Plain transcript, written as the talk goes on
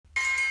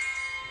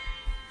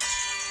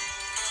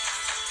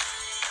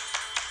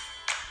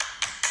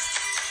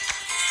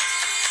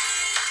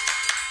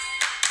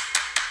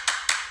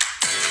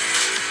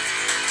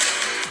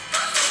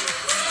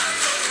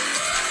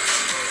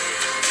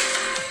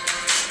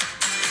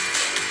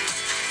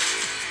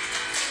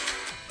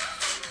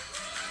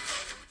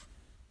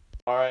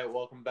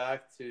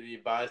back to the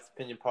Biased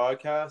Opinion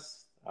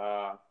Podcast.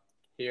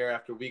 Here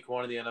after week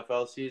 1 of the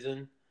NFL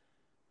season.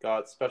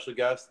 Got special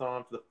guest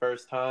on for the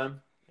first time,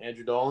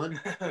 Andrew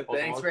Dolan.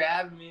 Thanks for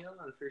having me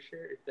on, for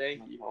sure.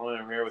 Thank you.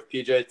 I'm here with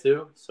PJ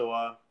too. So,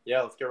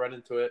 let's get right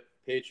into it.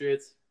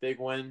 Patriots, big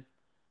win.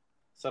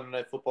 Sunday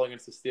Night Football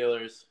against the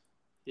Steelers.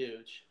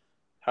 Huge.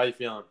 How you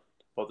feeling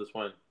about this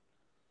win?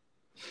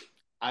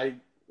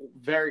 I'm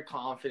very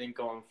confident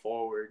going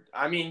forward.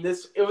 I mean,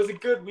 it was a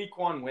good week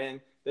 1 win.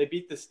 They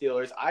beat the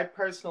Steelers. I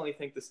personally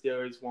think the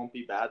Steelers won't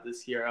be bad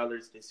this year.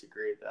 Others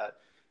disagree that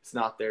it's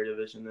not their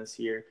division this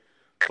year.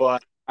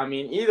 But, I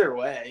mean, either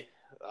way,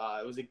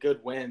 it was a good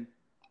win.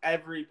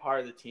 Every part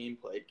of the team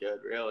played good,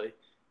 really.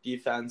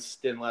 Defense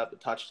didn't let up a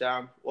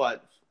touchdown.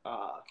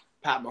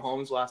 Pat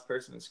Mahomes, last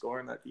person to score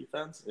in that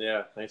defense? Yeah,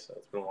 I think so.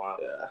 It's been a while.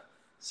 Yeah.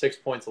 6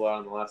 points allowed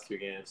in the last 2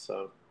 games.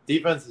 So,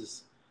 defense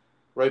is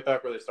right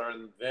back where they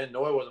started. Van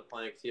Noy wasn't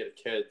playing because he had a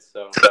kid,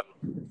 so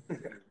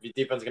the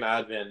defense is going to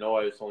add Van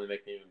Noy, which will only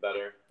make it even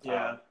better.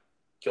 Yeah.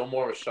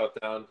 Gilmore was shut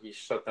down. He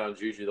shut down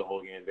Juju the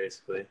whole game,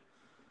 basically.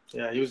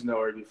 Yeah, he was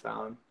nowhere to be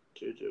found.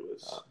 Juju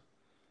was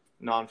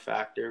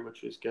non-factor,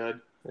 which was good.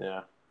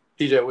 Yeah.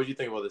 PJ, what did you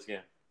think about this game?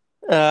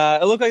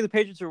 It looked like the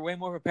Patriots were way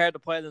more prepared to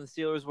play than the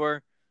Steelers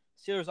were.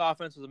 Steelers'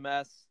 offense was a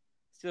mess.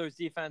 Steelers'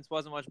 defense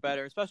wasn't much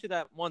better, especially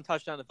that one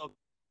touchdown to Phil.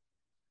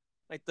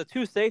 Like, the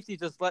 2 safeties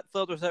just let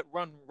Phil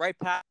run right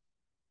past.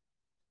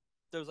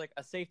 There was, like,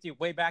 a safety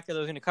way back there that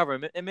was going to cover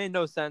him. It made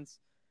no sense.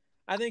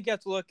 I think you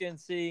have to look and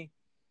see,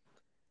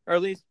 or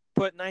at least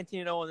put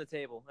 19-0 on the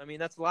table. I mean,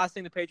 that's the last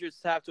thing the Patriots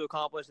have to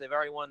accomplish. They've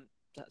already won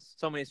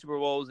so many Super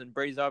Bowls, and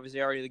Brady's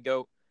obviously already the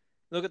GOAT.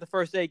 Look at the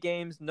first 8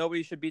 games.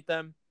 Nobody should beat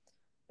them.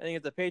 I think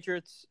if the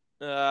Patriots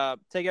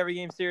take every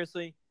game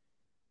seriously,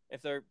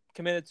 if they're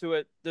committed to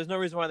it, there's no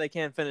reason why they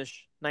can't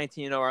finish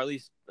 19-0 or at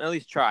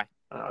least try.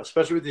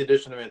 Especially with the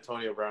addition of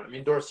Antonio Brown. I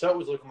mean, Dorsett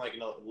was looking like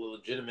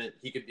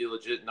he could be a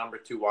legit number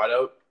 2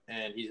 wideout,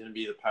 and he's going to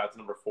be the Pats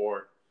number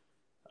 4.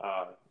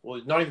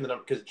 Not even the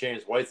number, because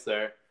James White's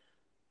there.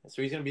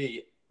 So he's going to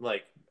be,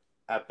 like,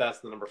 at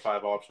best, the number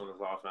 5 option on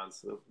this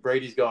offense.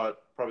 Brady's got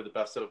probably the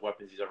best set of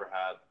weapons he's ever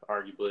had,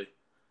 arguably.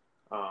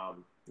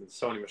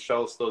 Sony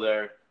Michel's still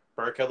there.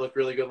 Burkhead looked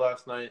really good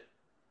last night.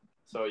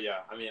 So, yeah,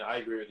 I mean, I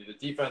agree with you. The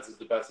defense is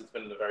the best it's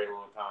been in a very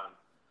long time.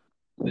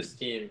 This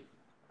team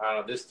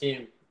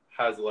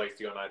has the legs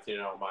to go 19-0,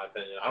 in my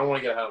opinion. I don't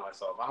want to get ahead of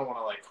myself. I don't want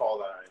to, call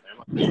that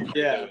or anything.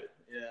 Yeah.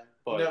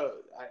 But, no,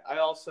 I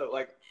also,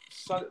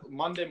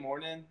 Monday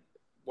morning,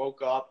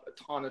 woke up, a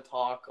ton of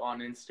talk on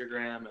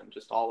Instagram and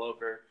just all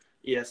over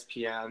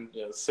ESPN,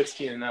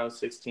 16-0,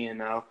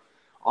 16-0.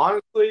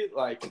 Honestly,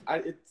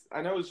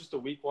 I know it's just a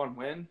week 1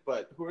 win,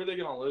 but who are they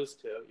going to lose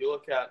to? You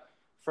look at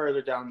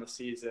further down the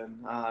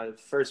season,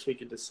 first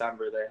week of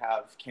December, they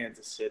have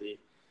Kansas City.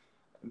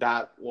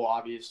 That will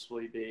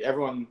obviously be –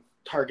 everyone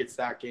targets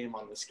that game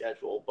on the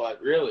schedule.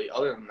 But really,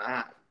 other than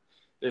that,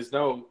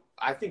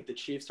 I think the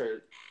Chiefs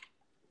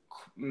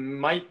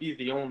might be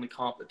the only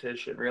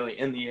competition, really,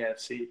 in the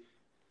AFC.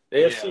 The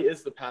AFC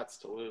is the Pats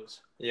to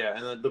lose. Yeah,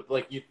 and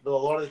a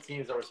lot of the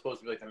teams that were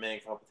supposed to be the main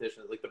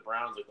competition, like the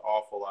Browns looked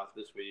awful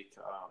this week.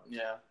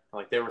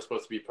 They were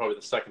supposed to be probably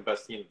the second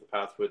best team that the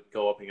Pats would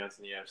go up against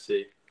in the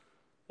AFC.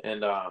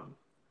 And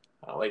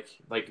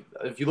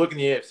if you look in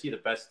the AFC, the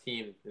best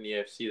team in the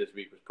AFC this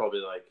week was probably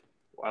the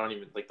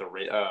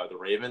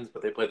Ravens,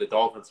 but they played the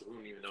Dolphins, so who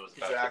don't even know is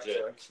that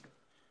legit.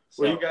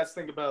 So, what do you guys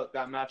think about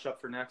that matchup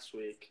for next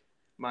week,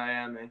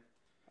 Miami?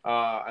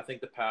 I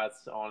think the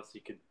Pats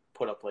honestly could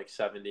put up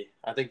 70.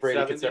 I think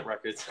Brady could set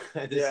records.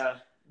 Yeah,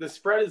 the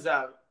spread is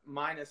at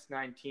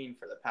 -19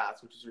 for the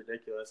Pats, which is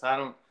ridiculous.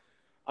 I'm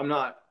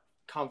not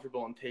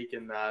comfortable in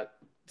taking that.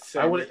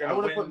 I would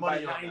put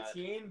money by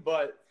 19,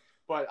 but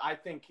I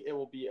think it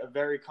will be a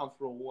very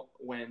comfortable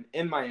win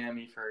in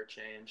Miami for a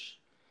change.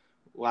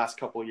 Last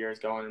couple of years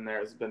going in there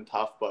has been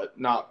tough, but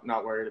not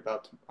worried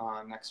about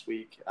next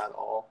week at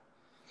all.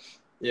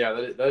 Yeah,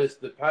 that is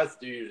the Pats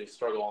do usually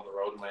struggle on the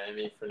road in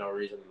Miami for no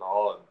reason at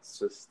all, and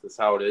that's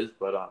how it is.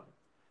 But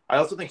I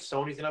also think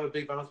Sony's gonna have a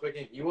big bounce back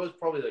game. He was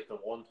probably the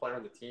one player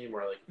on the team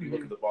where if you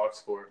look at the box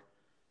score,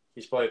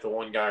 he's probably the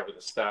one guy with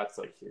the stats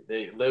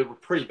they were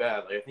pretty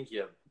bad. I think he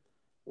had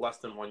less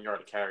than 1 yard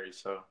of carry.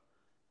 So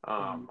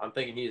I'm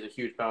thinking he's a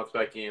huge bounce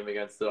back game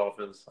against the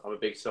Dolphins. I'm a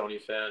big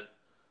Sony fan.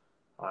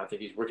 I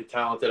think he's wicked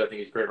talented. I think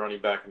he's a great running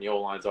back, and the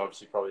O-line's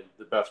obviously probably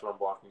the best run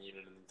blocking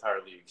unit in the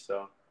entire league.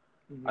 So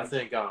I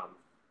think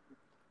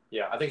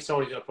I think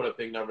Sony's going to put up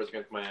big numbers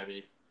against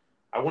Miami.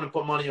 I wouldn't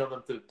put money on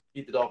them to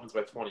beat the Dolphins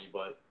by 20,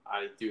 but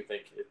I do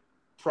think it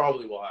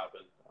probably will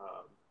happen.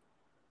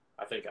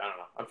 I don't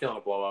know. I'm feeling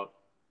a blowout.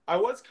 I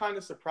was kind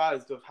of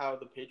surprised of how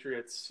the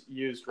Patriots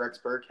used Rex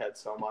Burkhead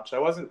so much. I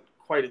wasn't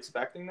quite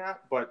expecting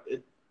that, but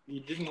he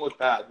didn't look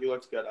bad. He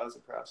looked good. I was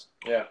impressed.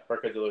 Yeah,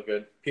 Burkhead did look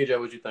good. PJ,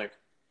 what'd you think?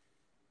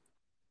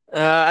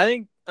 I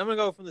think I'm going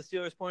to go from the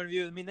Steelers' point of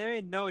view. I mean, they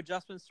made no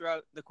adjustments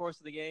throughout the course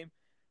of the game.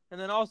 And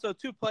then also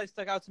 2 plays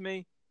stuck out to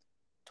me.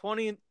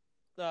 20-0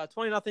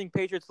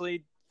 Patriots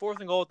lead, 4th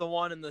and goal at the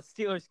 1, and the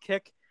Steelers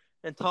kick.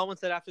 And Tomlin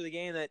said after the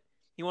game that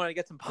he wanted to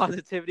get some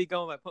positivity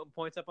going by putting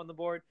points up on the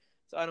board.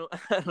 So I don't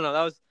I don't know.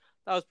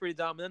 That was pretty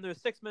dumb. And then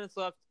there's 6 minutes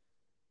left.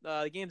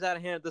 The game's out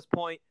of hand at this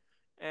point,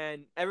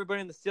 and everybody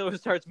in the Steelers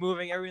starts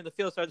moving. Everybody in the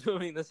field starts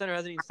moving. The center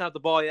hasn't even snapped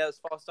the ball yet. It's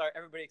false start.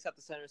 Everybody except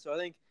the center. So I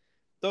think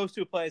those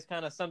two plays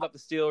kind of summed up the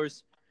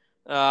Steelers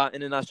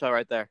in a nutshell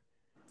right there.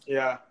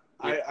 Yeah,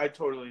 I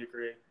totally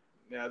agree.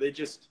 Yeah,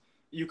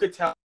 you could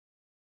tell.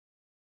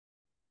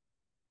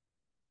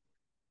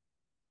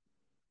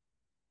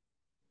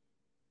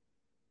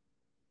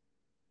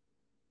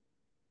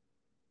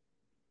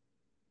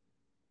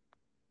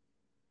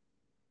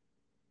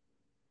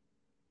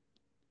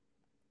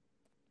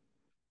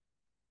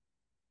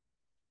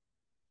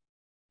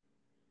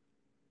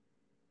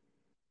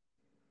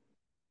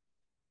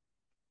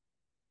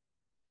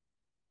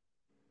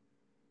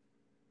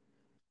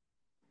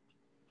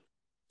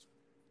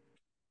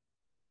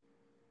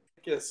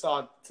 Get us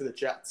on to the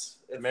Jets.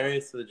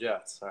 Demarius to the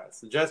Jets. All right,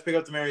 so the Jets pick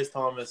up Demarius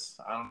Thomas.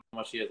 I don't know how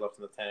much he has left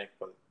in the tank,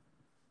 but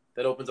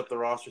that opens up the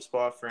roster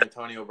spot for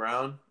Antonio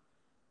Brown.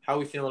 How are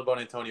we feeling about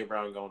Antonio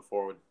Brown going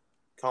forward?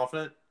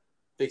 Confident?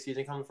 Big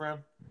season coming for him?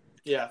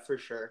 Yeah, for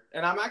sure.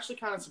 And I'm actually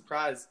kind of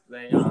surprised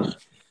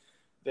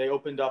they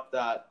opened up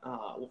that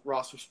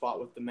roster spot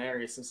with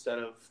Demarius instead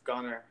of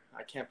Gunner.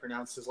 I can't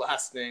pronounce his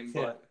last name,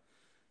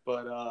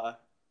 but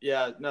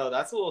yeah, no,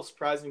 that's a little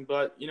surprising.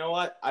 But you know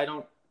what?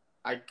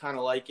 I kind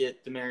of like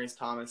it. Demarius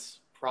Thomas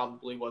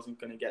probably wasn't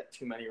going to get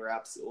too many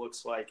reps, it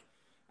looks like.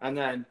 And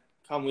then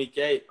come week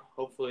 8,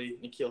 hopefully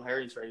N'Keal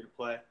Harry's ready to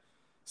play.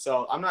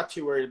 So I'm not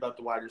too worried about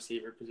the wide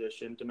receiver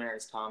position.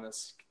 Demarius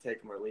Thomas, can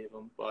take him or leave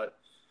him. But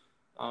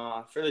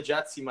for the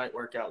Jets, he might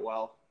work out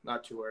well.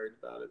 Not too worried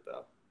about it,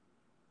 though.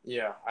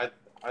 Yeah,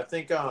 I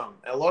think a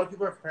lot of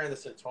people are comparing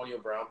this Antonio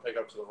Brown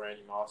pickup to the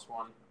Randy Moss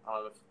one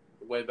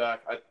way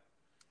back.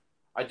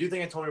 I do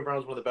think Antonio Brown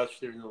is one of the best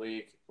receivers in the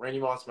league. Randy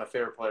Moss is my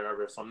favorite player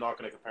ever, so I'm not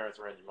going to compare it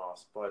to Randy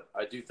Moss. But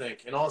I do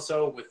think, and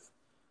also with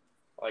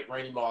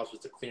Randy Moss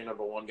was the clear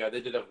number 1 guy.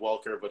 They did have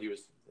Welker, but he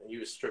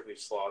was strictly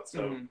slot.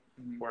 So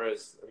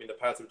whereas the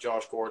Pats have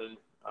Josh Gordon.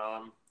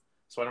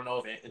 So I don't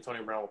know if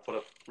Antonio Brown will put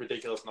up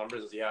ridiculous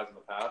numbers as he has in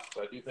the past,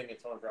 but I do think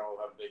Antonio Brown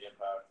will have a big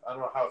impact. I don't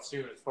know how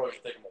soon. It's probably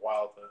going to take him a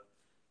while to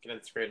get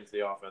integrated into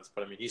the offense,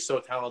 but I mean he's so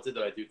talented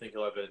that I do think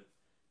he'll have an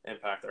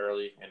impact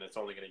early, and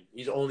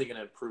he's only going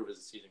to improve as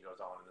the season goes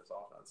on in this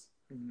offense.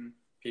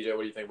 PJ,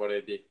 what do you think about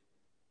AD?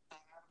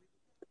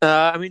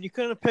 I mean, you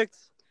couldn't have picked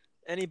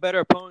any better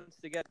opponents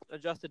to get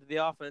adjusted to the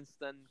offense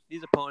than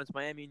these opponents: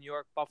 Miami, New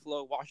York,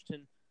 Buffalo,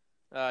 Washington,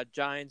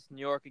 Giants, New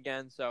York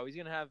again. So he's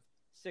going to have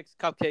 6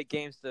 cupcake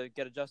games to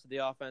get adjusted to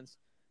the offense.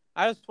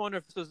 I just wonder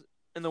if this was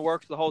in the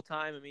works the whole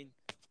time. I mean,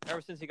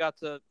 ever since he got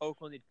to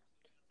Oakland, he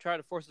tried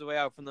to force his way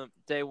out from the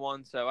day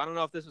one. So I don't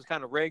know if this was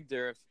kind of rigged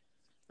or if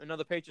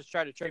another Patriots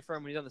tried to trade for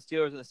him when he's on the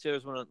Steelers and the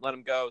Steelers wouldn't let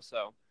him go.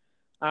 So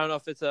I don't know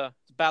if it's a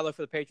bad look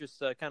for the Patriots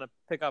to kind of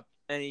pick up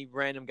any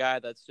random guy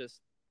that's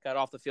just got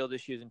off the field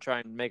issues and try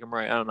and make him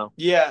right. I don't know.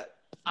 Yeah,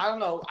 I don't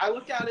know. I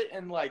look at it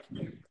and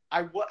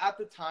at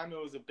the time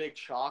it was a big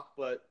shock,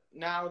 but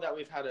now that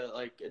we've had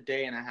a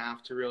day and a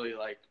half to really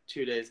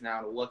 2 days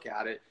now to look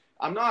at it,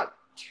 I'm not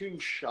too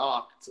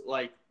shocked.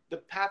 The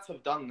Pats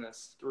have done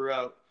this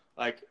throughout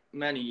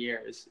many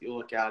years. You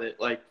look at it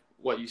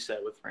what you said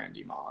with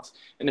Randy Moss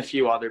and a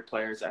few other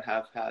players that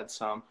have had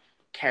some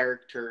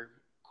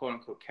quote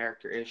unquote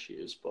character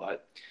issues.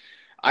 But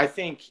I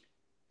think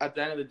at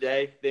the end of the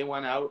day, they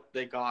went out,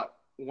 they got,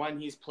 when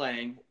he's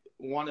playing,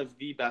 one of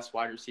the best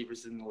wide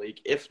receivers in the league,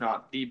 if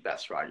not the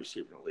best wide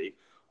receiver in the league,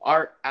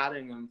 are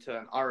adding them to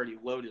an already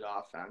loaded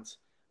offense.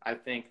 I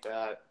think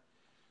that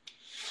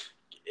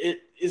it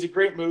is a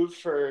great move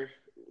for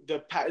the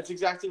Pats. It's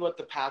exactly what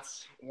the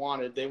Pats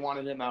wanted. They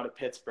wanted him out of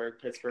Pittsburgh.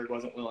 Pittsburgh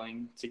wasn't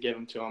willing to give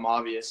him to him,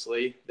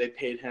 obviously. They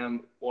paid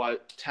him,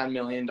 $10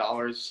 million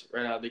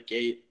right out of the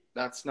gate.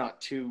 That's not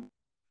too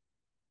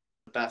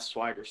best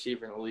wide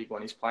receiver in the league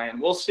when he's playing.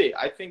 We'll see.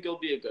 I think it'll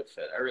be a good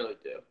fit. I really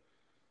do.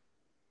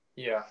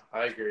 Yeah,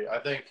 I agree. I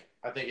think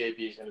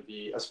AB is going to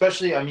be,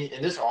 especially, I mean,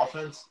 in this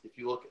offense, if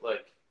you look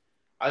at,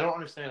 I don't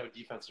understand how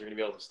defenses are going to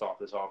be able to stop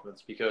this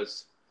offense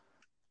because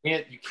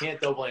you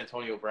can't double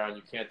Antonio Brown.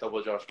 You can't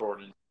double Josh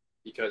Gordon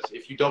because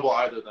if you double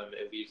either of them,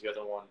 it leaves the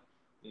other one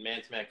in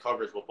man-to-man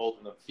coverage while both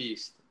of them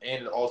feast,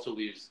 and it also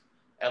leaves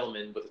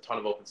Edelman with a ton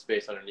of open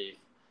space underneath.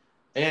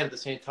 And at the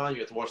same time, you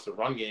have to watch the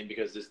run game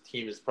because this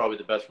team is probably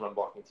the best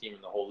run-blocking team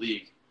in the whole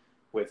league.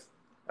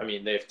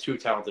 They have 2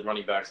 talented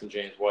running backs in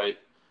James White,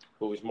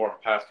 who is more of a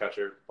pass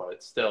catcher,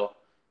 but still,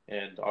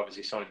 and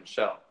obviously Sony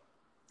Michel.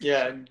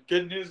 Yeah, and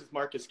good news with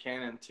Marcus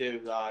Cannon,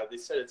 too. They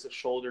said it's a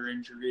shoulder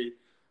injury.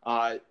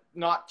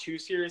 Not too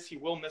serious. He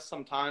will miss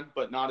some time,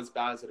 but not as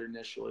bad as it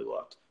initially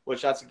looked,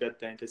 which that's a good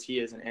thing because he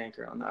is an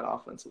anchor on that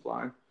offensive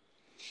line.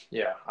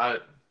 Yeah, I'm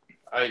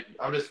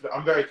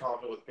very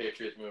confident with the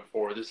Patriots moving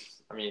forward. This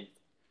is,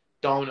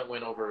 dominant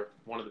win over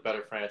one of the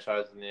better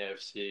franchises in the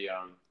AFC.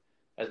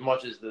 As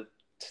much as the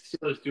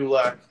Steelers do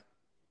lack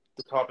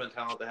the top-end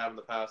talent they have in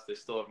the past, they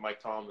still have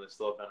Mike Tomlin, they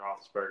still have Ben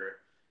Roethlisberger,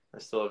 they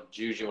still have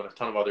Juju and a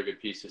ton of other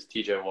good pieces,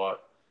 TJ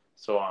Watt.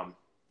 So, I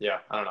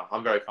don't know.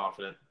 I'm very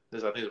confident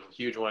I think it's a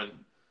huge win.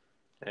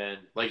 And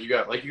like you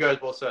guys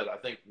both said, I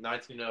think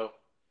 19-0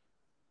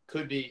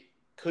 could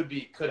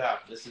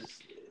happen. This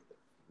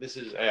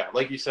is yeah,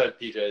 like you said,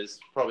 PJ, is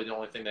probably the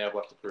only thing they have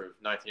left to prove.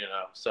 19-0.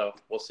 So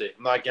we'll see.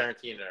 I'm not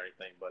guaranteeing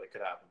anything, but it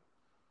could happen.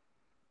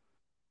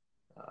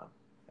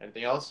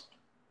 Anything else?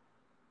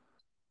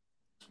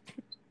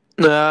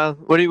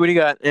 What do you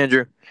got,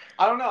 Andrew?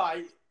 I don't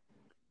know.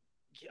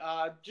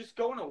 Just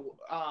going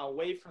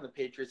away from the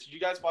Patriots. Did you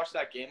guys watch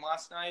that game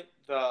last night?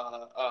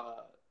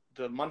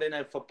 The Monday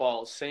Night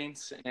Football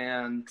Saints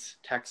and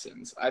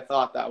Texans. I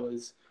thought that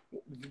was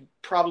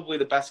probably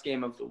the best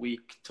game of the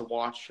week to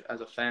watch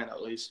as a fan,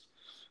 at least.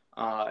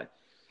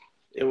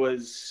 It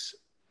was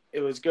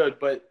good,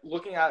 but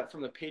looking at it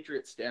from the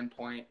Patriots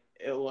standpoint,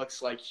 it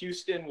looks like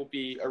Houston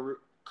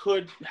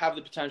could have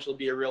the potential to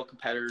be a real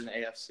competitor in the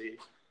AFC.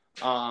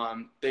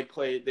 They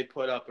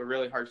put up a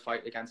really hard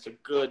fight against a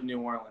good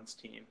New Orleans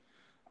team.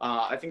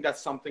 I think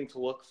that's something to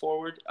look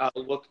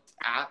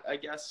at, I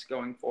guess,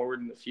 going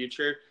forward in the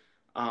future.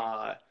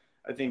 I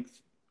think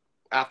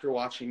after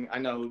watching, I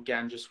know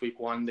again just week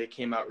one they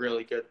came out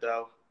really good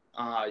though.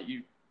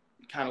 You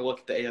kind of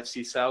look at the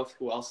AFC South,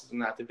 who else is in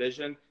that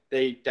division?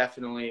 They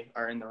definitely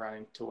are in the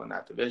running to win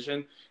that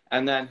division.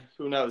 And then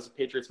who knows? The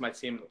Patriots might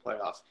see them in the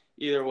playoffs.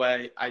 Either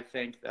way, I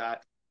think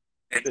that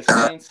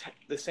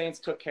the Saints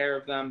took care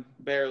of them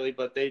barely,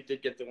 but they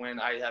did get the win.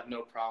 I have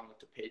no problem with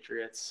the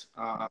Patriots.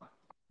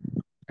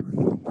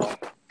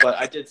 But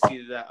I did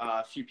see that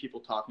a few people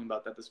talking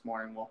about that this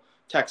morning. Well,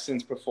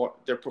 Texans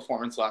their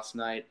performance last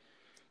night.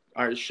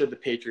 Should the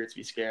Patriots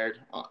be scared?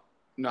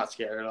 Not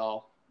scared at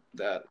all.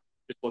 That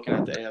just looking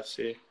at the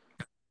AFC.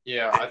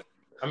 Yeah, I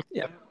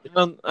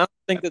don't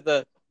think that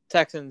the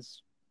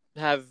Texans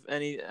have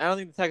any. I don't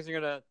think the Texans are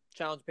going to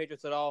challenge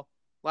Patriots at all.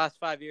 Last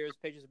 5 years,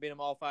 Patriots have beat them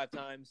all 5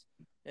 times.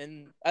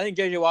 And I think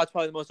J.J. Watt's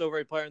probably the most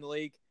overrated player in the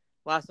league.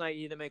 Last night,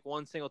 he didn't make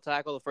one single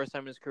tackle the first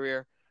time in his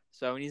career.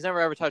 So, and he's never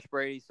ever touched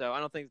Brady. So, I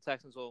don't think the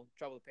Texans will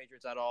trouble the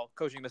Patriots at all.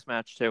 Coaching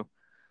mismatch, too.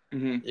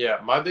 Mm-hmm. Yeah,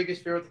 my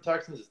biggest fear with the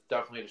Texans is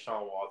definitely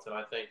Deshaun Watson.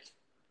 I think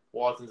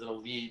Watson's an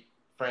elite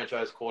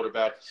franchise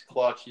quarterback. He's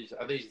clutch.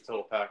 I think he's a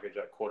total package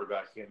at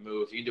quarterback. He can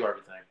move. He can do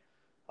everything.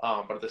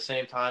 But at the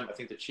same time, I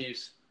think the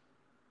Chiefs,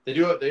 they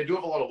do have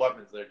a lot of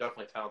weapons. They're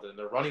definitely talented. And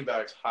their running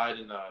backs, Hyde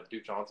and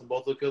Duke Johnson,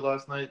 both looked good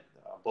last night.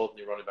 Both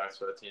new running backs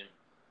for the team.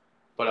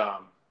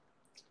 But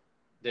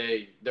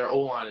their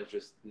O-line is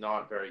just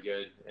not very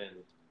good. And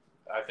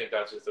I think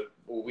that's just a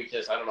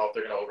weakness. I don't know if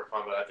they're going to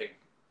overcome it. I think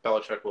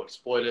Belichick will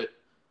exploit it.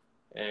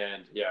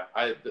 And, yeah,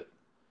 the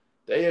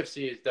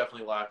AFC is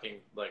definitely lacking,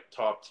 like,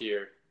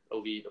 top-tier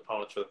elite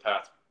opponents for the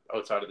path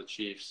outside of the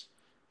Chiefs.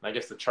 And I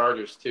guess the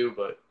Chargers, too,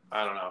 but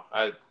I don't know.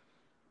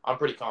 I'm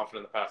pretty confident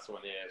in the path to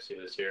win the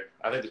AFC this year.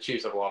 I think the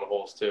Chiefs have a lot of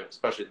holes, too,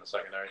 especially in the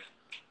secondary.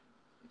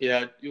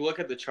 Yeah, you look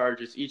at the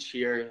Chargers each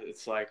year,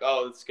 it's like,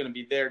 oh, it's going to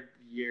be their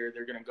year.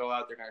 They're going to go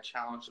out. They're going to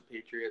challenge the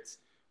Patriots.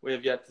 We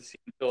have yet to see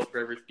Philip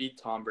Rivers beat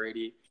Tom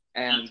Brady.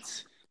 And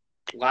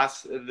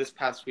this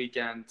past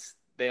weekend,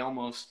 they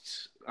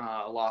almost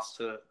lost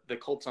to the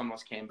Colts.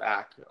 Almost came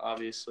back.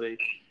 Obviously,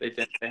 they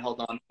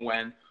held on to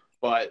win,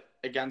 but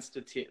against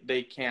a team,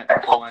 they can't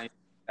pull anything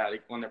like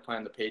that when they're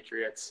playing the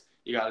Patriots.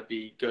 You got to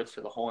be good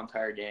for the whole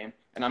entire game,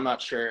 and I'm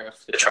not sure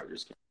if the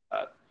Chargers can do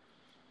that.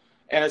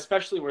 And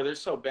especially where they're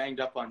so banged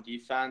up on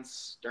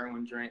defense,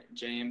 Derwin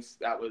James,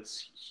 that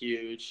was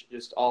huge,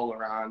 just all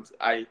around.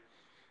 I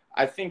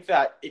think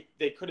that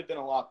they could have been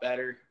a lot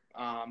better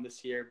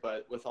this year,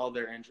 but with all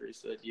their injuries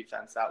to the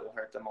defense, that will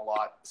hurt them a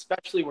lot,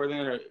 especially where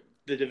they're in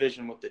the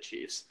division with the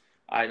Chiefs.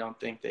 I don't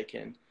think they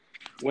can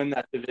win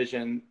that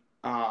division.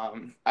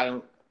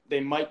 They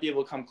might be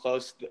able to come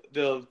close.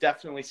 They'll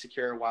definitely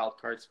secure a wild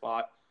card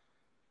spot,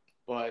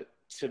 but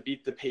to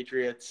beat the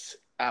Patriots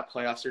at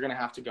playoffs, they're going to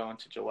have to go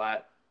into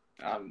Gillette.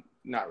 I'm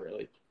not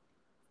really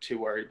too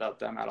worried about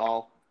them at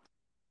all.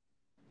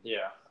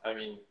 Yeah, I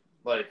mean,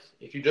 like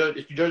if you judge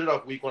it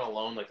off week one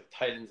alone, like the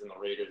Titans and the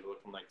Raiders are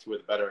looking like two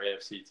of the better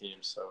AFC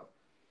teams. So,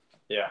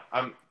 yeah,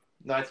 I'm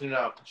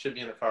 19-0. Should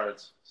be in the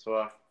cards.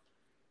 So,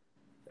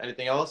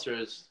 anything else, or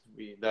is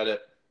that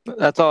it?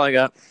 That's all I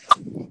got.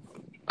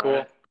 Cool.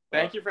 Right.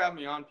 Thank you for having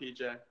me on,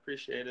 PJ.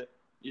 Appreciate it.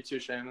 You too,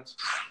 Seamus.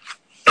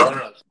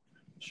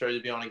 Sure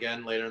you'll be on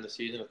again later in the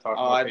season to talk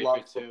about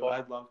Patriots football.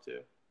 I'd love to.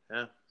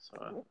 Yeah.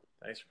 So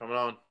thanks for coming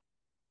on.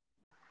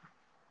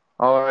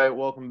 All right,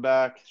 welcome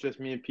back. It's just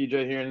me and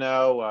PJ here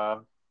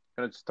now.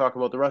 Gonna just talk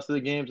about the rest of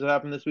the games that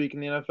happened this week in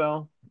the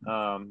NFL.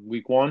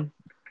 Week one.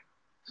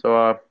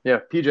 So yeah,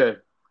 PJ.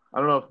 I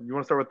don't know if you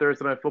want to start with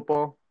Thursday Night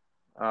Football.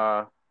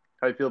 How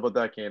do you feel about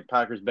that game?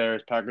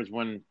 Packers-Bears. Packers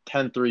win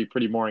 10-3.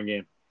 Pretty boring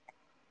game.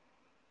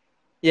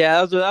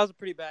 Yeah, that was a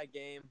pretty bad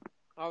game.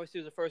 Obviously,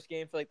 it was the first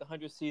game for like the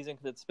 100th season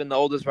because it's been the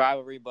oldest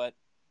rivalry, but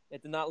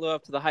it did not live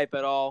up to the hype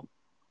at all.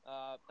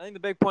 I think the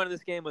big point of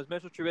this game was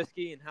Mitchell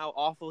Trubisky and how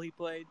awful he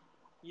played.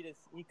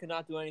 He could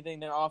not do anything.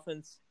 Their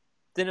offense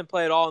didn't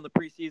play at all in the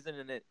preseason,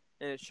 and it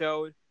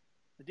showed.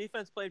 The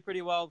defense played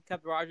pretty well,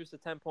 kept Rodgers to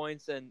 10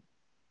 points, and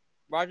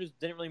Rodgers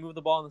didn't really move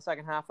the ball in the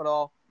second half at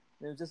all.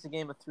 It was just a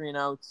game of 3 and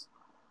outs.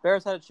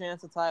 Bears had a chance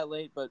to tie it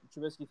late, but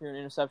Trubisky threw an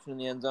interception in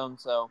the end zone.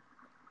 So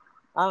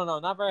I don't know.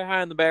 Not very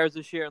high on the Bears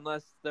this year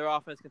unless their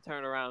offense can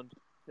turn around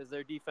because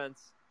their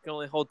defense can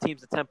only hold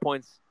teams to 10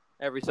 points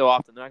every so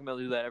often. They're not going to be able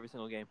to do that every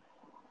single game.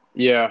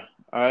 Yeah,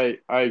 I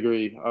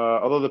agree.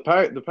 Although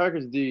the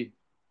Packers D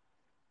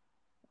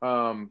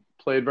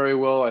played very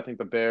well, I think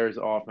the Bears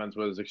offense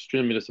was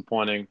extremely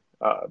disappointing.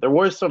 There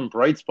were some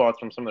bright spots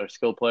from some of their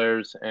skill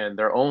players, and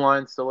their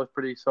O-line still looked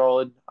pretty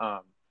solid.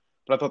 But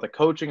I thought the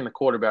coaching and the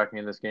quarterbacking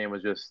in this game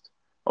was just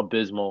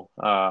abysmal.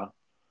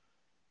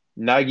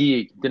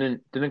 Nagy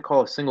didn't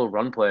call a single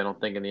run play, I don't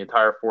think, in the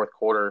entire fourth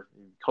quarter.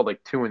 He called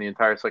like two in the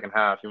entire second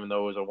half, even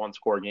though it was a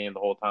one-score game the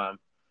whole time.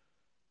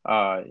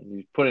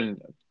 He put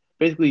in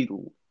basically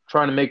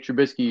trying to make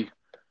Trubisky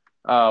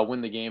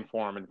win the game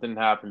for him, and it didn't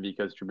happen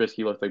because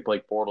Trubisky looked like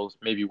Blake Bortles,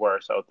 maybe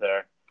worse out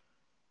there.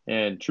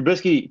 And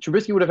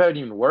Trubisky would have had an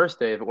even worse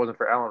day if it wasn't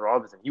for Allen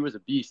Robinson. He was a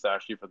beast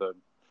actually for the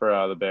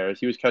Bears.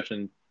 He was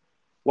catching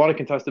a lot of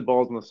contested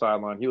balls on the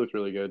sideline. He looked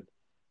really good.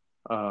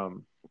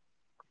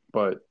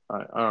 But I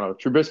don't know.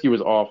 Trubisky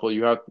was awful.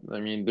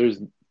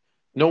 There's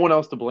no one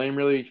else to blame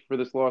really for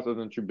this loss other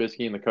than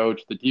Trubisky and the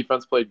coach. The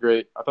defense played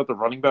great. I thought the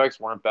running backs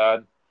weren't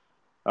bad.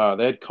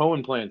 They had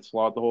Cohen playing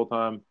slot the whole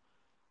time.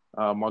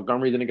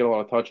 Montgomery didn't get a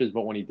lot of touches,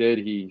 but when he did,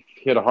 he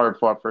hit a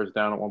hard-fought first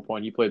down at one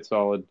point. He played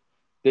solid.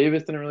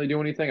 Davis didn't really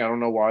do anything. I don't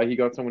know why he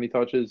got so many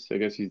touches. I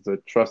guess he's a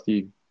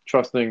trustworthy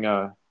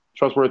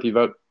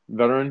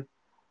veteran.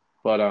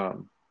 But I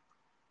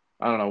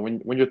don't know.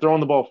 When you're throwing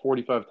the ball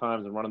 45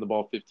 times and running the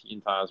ball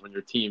 15 times, when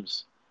your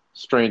team's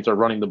strengths are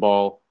running the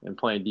ball and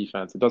playing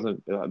defense,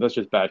 that's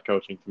just bad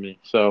coaching to me.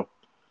 So,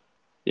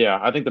 yeah,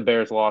 I think the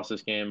Bears lost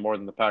this game more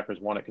than the Packers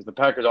won it because the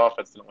Packers'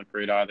 offense didn't look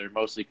great either,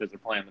 mostly because they're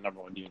playing the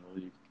number one team in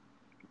the league.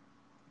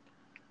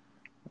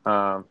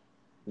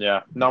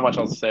 Yeah, not much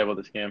else to say about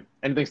this game.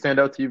 Anything stand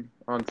out to you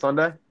on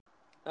Sunday?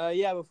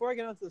 Yeah, before I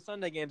get on to the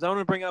Sunday games, I want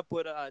to bring up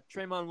what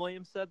Traymon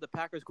Williams said, the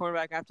Packers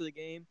cornerback, after the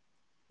game.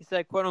 He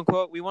said, quote,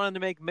 unquote, "We wanted to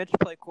make Mitch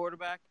play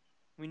quarterback.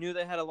 We knew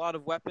they had a lot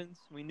of weapons.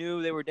 We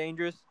knew they were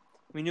dangerous.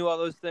 We knew all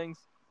those things.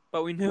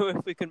 But we knew if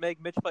we could make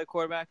Mitch play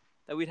quarterback,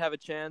 that we'd have a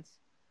chance."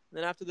 And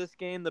then after this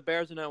game, the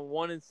Bears are now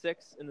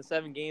 1-6 in the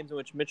 7 games in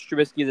which Mitch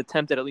Trubisky has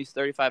attempted at least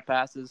 35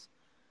 passes.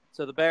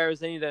 So the Bears,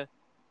 they need to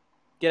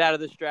get out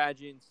of this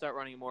strategy and start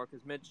running it more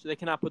because they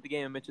cannot put the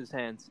game in Mitch's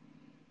hands.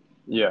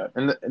 Yeah,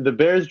 and the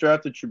Bears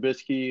drafted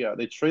Trubisky.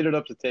 They traded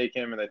up to take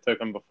him, and they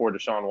took him before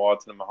Deshaun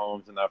Watson and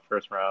Mahomes in that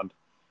first round.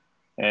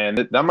 And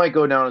that might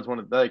go down as one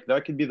of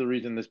that could be the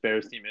reason this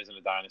Bears team isn't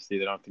a dynasty.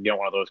 They don't have to get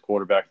one of those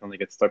quarterbacks and they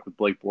get stuck with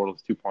Blake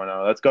Bortles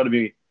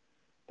 2.0.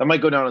 That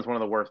might go down as one of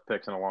the worst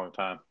picks in a long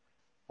time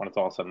when it's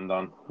all said and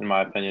done, in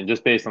my opinion,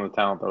 just based on the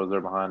talent that was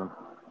there behind him.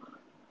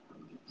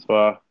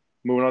 So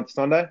moving on to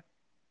Sunday.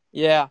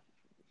 Yeah.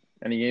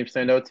 Any games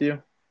stand out to you?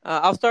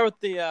 I'll start with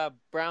the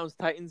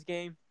Browns-Titans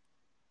game.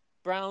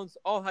 Browns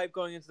all hype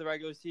going into the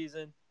regular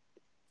season.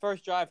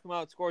 First drive, come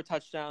out, score a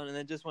touchdown, and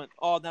then just went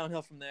all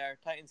downhill from there.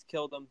 Titans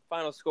killed them.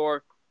 Final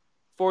score,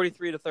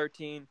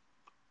 43-13.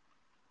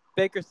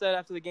 Baker said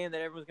after the game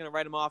that everyone's going to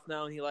write him off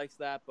now, and he likes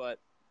that. But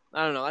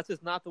I don't know. That's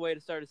just not the way to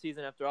start a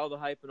season after all the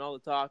hype and all the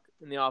talk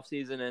in the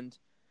offseason. And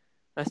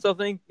I still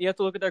think you have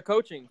to look at their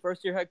coaching.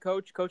 First-year head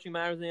coach, coaching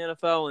matters in the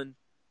NFL, and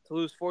to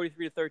lose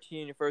 43-13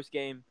 in your first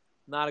game,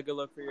 not a good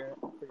look for your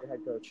head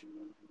coach.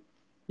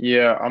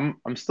 Yeah,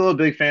 I'm still a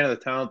big fan of the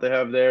talent they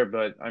have there,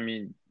 but I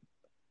mean,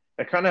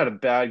 I kind of had a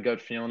bad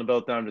gut feeling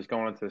about them just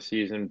going into the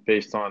season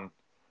based on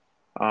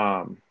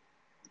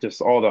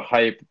just all the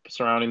hype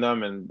surrounding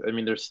them. And I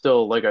mean, there's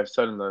still, like I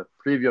said in the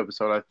preview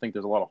episode, I think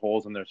there's a lot of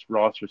holes in their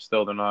roster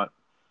still.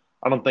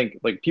 I don't think,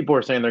 like, people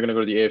are saying they're going to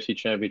go to the AFC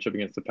Championship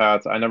against the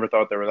Pats. I never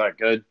thought they were that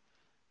good to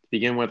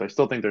begin with. I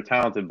still think they're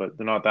talented, but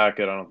they're not that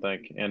good, I don't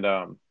think. And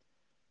I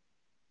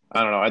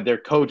don't know. Their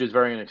coach is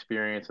very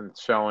inexperienced and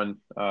it's showing.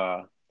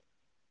 I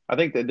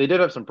think that they did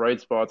have some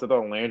bright spots. I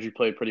thought Landry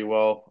played pretty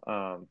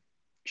well.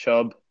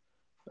 Chubb,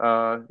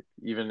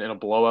 even in a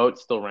blowout,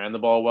 still ran the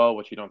ball well,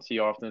 which you don't see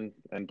often.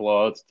 And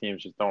blowouts,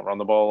 teams just don't run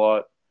the ball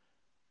a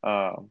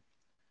lot.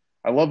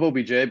 I love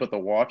OBJ, but the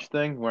watch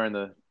thing,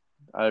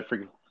 I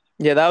forget.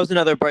 Yeah, that was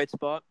another bright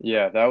spot.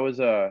 Yeah, that was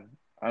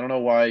I don't know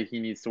why he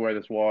needs to wear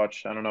this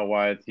watch. I don't know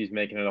why he's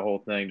making it a whole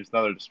thing. Just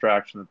another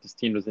distraction that this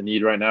team doesn't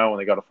need right now when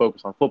they got to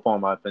focus on football,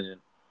 in my opinion.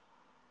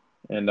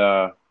 And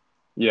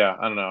yeah,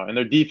 I don't know. And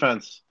their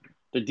defense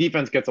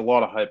gets a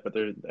lot of hype, but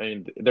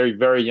they're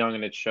very young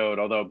and it showed.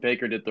 Although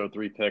Baker did throw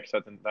 3 picks,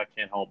 that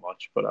can't help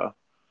much. But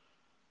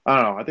I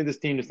don't know. I think this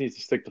team just needs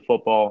to stick to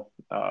football,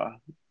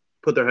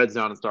 put their heads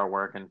down and start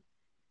working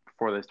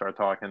before they start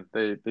talking.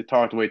 They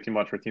talked way too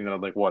much for a team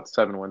that had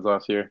 7 wins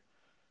last year.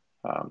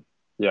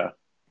 Yeah.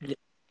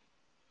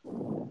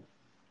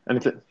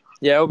 And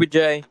yeah,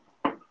 OBJ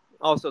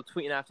also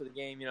tweeting after the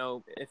game.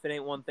 If it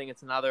ain't one thing,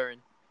 it's another,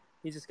 and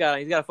he's got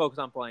to focus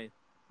on playing.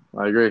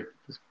 I agree.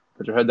 Just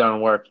put your head down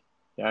and work.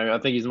 Yeah, I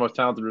think he's the most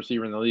talented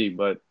receiver in the league,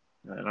 but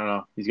I don't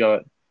know. He's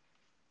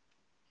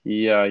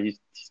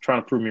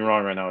trying to prove me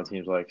wrong right now, it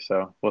seems like.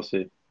 So we'll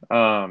see.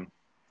 Staying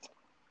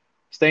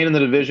in the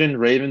division,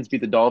 Ravens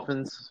beat the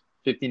Dolphins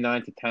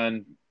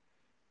 59-10.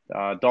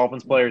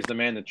 Dolphins players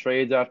demanded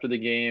trades after the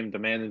game,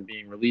 demanded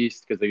being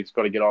released because they just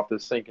got to get off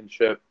this sinking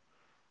ship.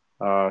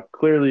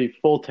 Clearly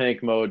full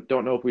tank mode.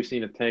 Don't know if we've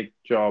seen a tank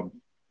job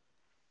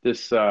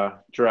this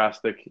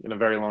drastic in a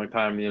very long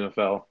time in the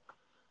NFL.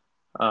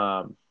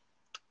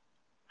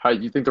 How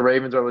you think the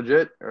Ravens are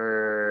legit,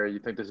 or you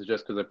think this is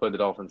just because they played the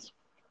Dolphins?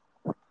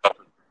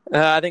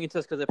 I think it's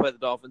just because they played the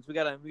Dolphins. We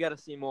gotta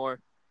see more.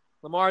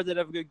 Lamar did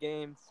have a good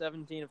game,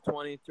 17 of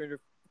 20,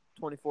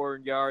 324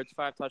 yards,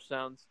 5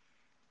 touchdowns.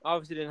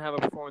 Obviously didn't have a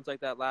performance like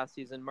that last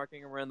season. Mark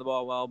Ingram ran the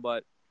ball well,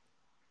 but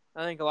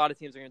I think a lot of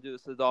teams are going to do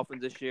this to the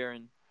Dolphins this year.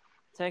 And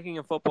tanking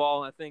in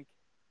football, I think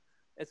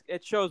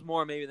it shows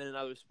more maybe than in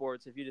other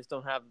sports if you just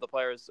don't have the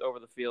players over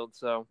the field.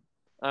 So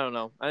I don't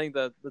know. I think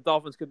the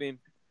Dolphins could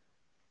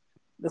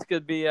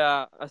be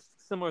a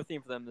similar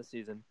theme for them this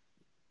season.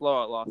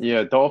 Blowout loss.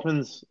 Yeah,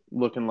 Dolphins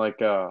looking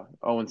like a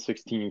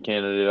 0-16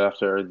 candidate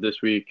after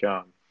this week.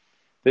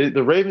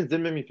 The Ravens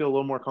did make me feel a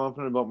little more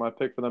confident about my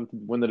pick for them to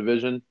win the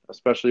division,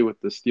 especially with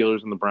the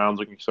Steelers and the Browns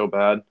looking so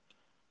bad.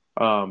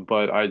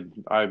 But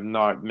I'm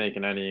not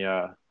making any.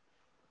 I'm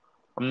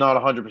not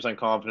 100%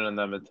 confident in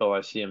them until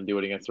I see them do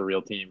it against a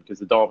real team because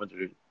the Dolphins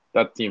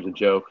that team's a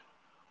joke.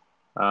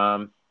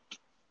 You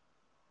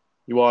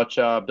watch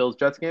Bills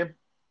Jets game?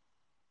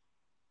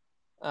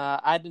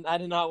 I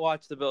did not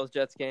watch the Bills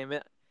Jets game.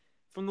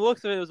 From the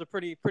looks of it, it was a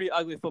pretty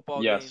ugly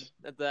football game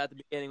at the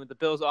beginning with the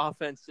Bills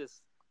offense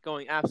just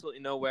going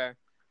absolutely nowhere.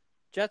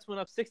 Jets went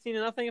up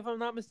 16-0, if I'm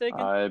not mistaken.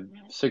 16-0,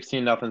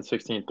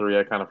 16-3.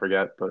 I kind of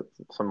forget, but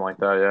something like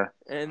that,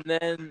 yeah. And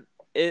then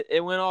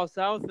it went all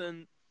south,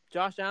 and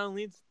Josh Allen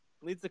leads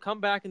the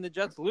comeback, and the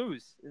Jets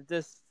lose.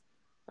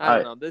 I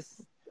don't know.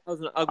 This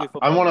was an ugly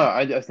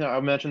football game.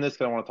 I mentioned this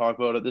because I want to talk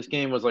about it. This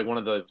game was like one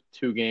of the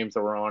 2 games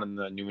that were on in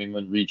the New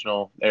England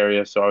regional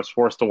area, so I was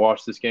forced to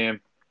watch this game.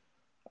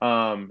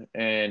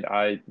 And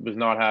I was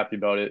not happy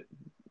about it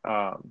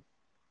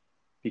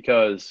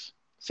because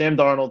Sam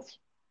Darnold,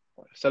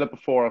 I said it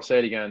before, I'll say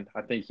it again.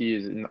 I think he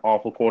is an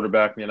awful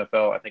quarterback in the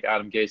NFL. I think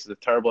Adam Gase is a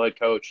terrible head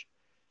coach.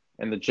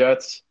 And the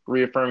Jets,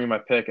 reaffirming my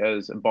pick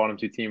as a bottom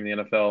 2 team in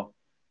the NFL,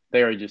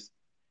 they are just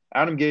 –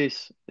 Adam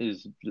Gase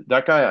is –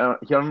 that guy, I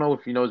don't know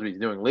if he knows what he's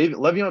doing.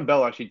 Le'Veon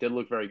Bell actually did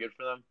look very good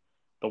for them.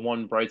 The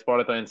one bright spot,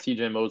 I thought, and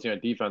C.J. Mosley on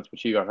defense, but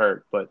he got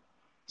hurt. But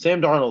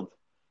Sam Darnold –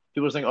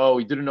 people are saying, oh,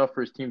 he did enough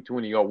for his team to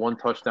win. He got 1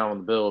 touchdown on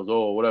the Bills.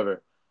 Oh,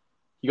 whatever.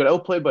 He got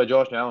outplayed by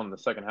Josh Allen in the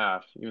second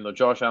half, even though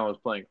Josh Allen was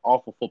playing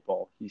awful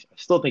football. I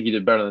still think he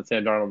did better than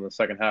Sam Darnold in the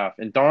second half.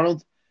 And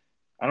Darnold,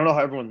 I don't know how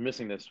everyone's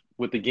missing this.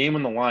 With the game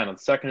on the line on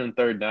 2nd and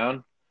 3rd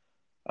down,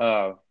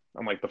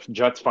 on like the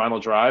Jets' final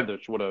drive,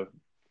 which would have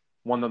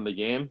won them the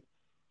game,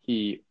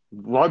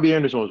 Robbie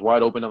Anderson was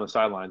wide open on the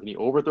sidelines, and he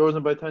overthrows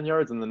him by 10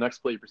 yards, and the next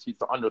play he proceeds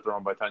to underthrow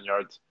him by 10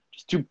 yards.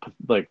 Just 2,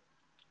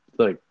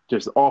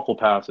 just awful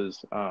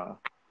passes.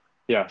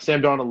 Yeah,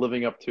 Sam Darnold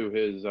living up to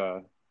his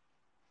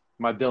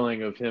my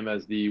billing of him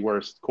as the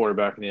worst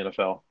quarterback in the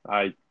NFL.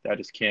 I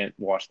just can't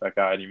watch that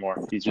guy anymore.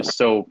 He's just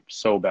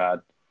so bad.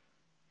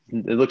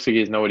 It looks like he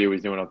has no idea what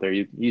he's doing out there.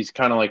 He's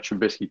kind of like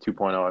Trubisky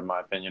 2.0 in my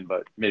opinion,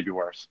 but maybe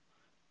worse.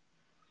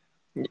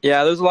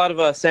 Yeah, there's a lot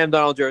of Sam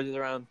Darnold jerseys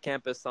around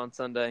campus on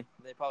Sunday.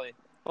 They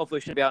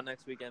hopefully should be out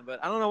next weekend.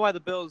 But I don't know why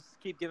the Bills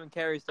keep giving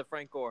carries to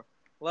Frank Gore.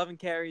 11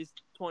 carries,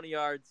 20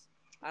 yards.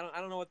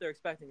 I don't know what they're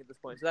expecting at this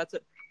point. So that's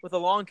it with a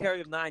long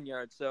carry of 9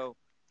 yards. So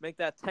make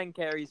that 10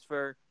 carries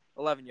for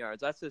 11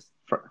 yards. That's just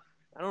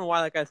I don't know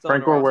why that guy's still.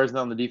 Frank Gore wears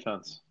down the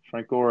defense.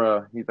 Frank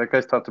Gore, that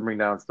guy's tough to bring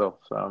down still.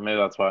 So maybe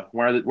that's why.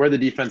 Wear the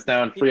defense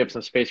down, free up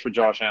some space for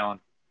Josh Allen.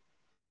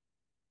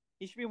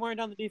 He should be wearing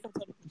down the defense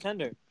of a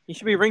contender. He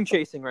should be ring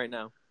chasing right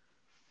now.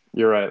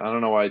 You're right. I don't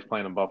know why he's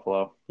playing in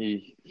Buffalo.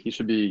 He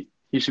should be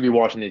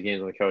watching these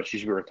games with the coach. He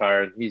should be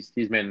retired. He's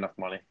made enough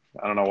money.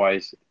 I don't know why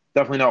he's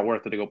definitely not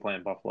worth it to go play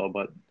in Buffalo,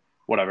 but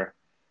whatever.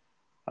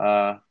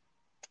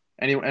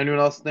 Anyone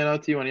else stand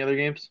out to you? Any other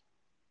games?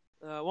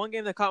 One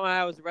game that caught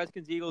my eye was the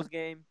Redskins-Eagles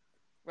game.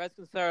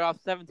 Redskins started off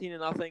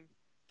 17-0.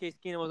 Case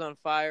Keenum was on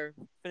fire.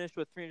 Finished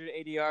with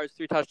 380 yards,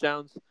 3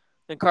 touchdowns.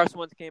 Then Carson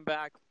Wentz came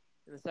back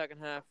in the second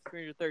half,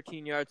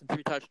 313 yards and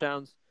 3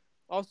 touchdowns.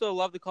 Also,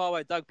 love the call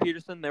by Doug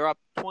Peterson. They were up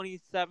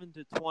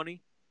 27-20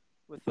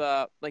 with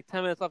 10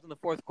 minutes left in the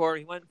fourth quarter.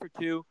 He went for 2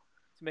 to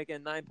make it a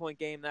 9-point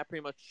game. That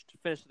pretty much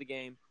finished the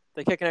game.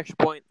 They kick an extra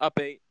point, up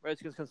 8.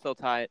 Redskins can still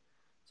tie it.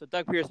 So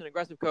Doug Peterson,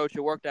 aggressive coach,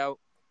 it worked out.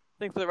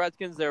 I think for the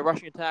Redskins, their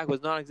rushing attack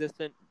was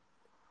non-existent.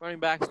 Running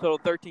backs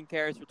totaled 13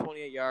 carries for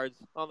 28 yards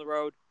on the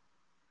road.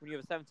 When you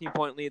have a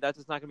 17-point lead, that's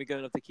just not going to be good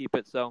enough to keep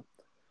it. So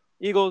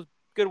Eagles,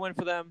 good win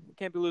for them.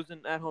 Can't be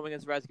losing at home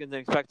against the Redskins and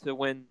expect to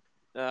win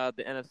the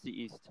NFC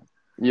East.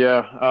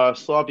 Yeah,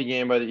 sloppy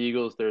game by the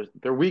Eagles.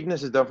 Their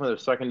weakness is definitely their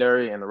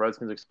secondary, and the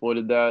Redskins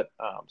exploited that.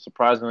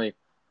 Surprisingly,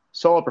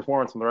 solid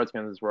performance from the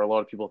Redskins, where a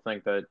lot of people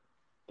think that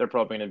they're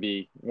probably going to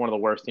be one of the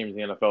worst teams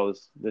in the NFL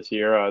this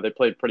year. They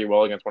played pretty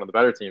well against one of the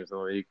better teams in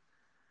the league.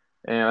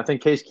 And I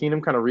think Case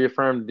Keenum kind of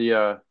reaffirmed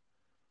the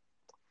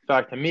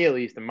fact, to me at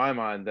least, in my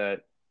mind,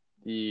 that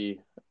the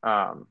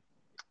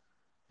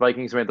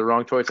Vikings made the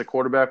wrong choice at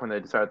quarterback when they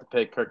decided to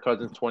pay Kirk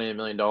Cousins $28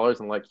 million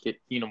and let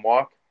Keenum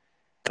walk.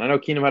 And I know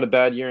Keenum had a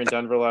bad year in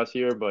Denver last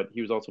year, but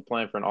he was also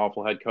playing for an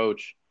awful head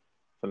coach,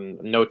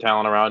 no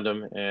talent around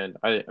him. And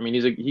I mean,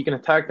 he can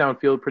attack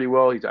downfield pretty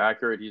well. He's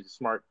accurate. He's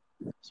a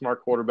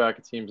smart quarterback.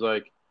 It seems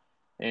like.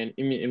 And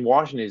in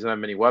Washington, he doesn't have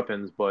many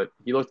weapons, but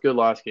he looked good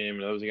last game,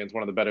 and it was against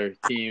one of the better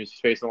teams. He's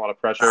facing a lot of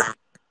pressure.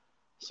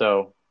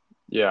 So,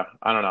 yeah,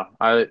 I don't know.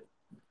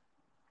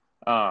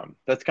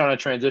 That's kind of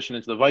transition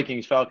into the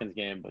Vikings-Falcons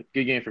game, but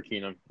good game for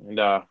Keenum. And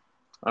I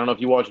don't know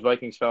if you watched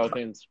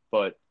Vikings-Falcons,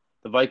 but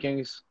the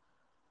Vikings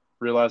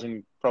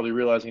probably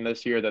realizing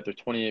this year that their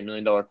 $28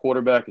 million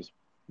quarterback is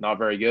not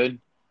very good.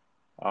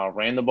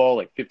 Ran the ball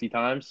like 50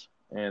 times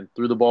and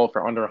threw the ball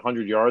for under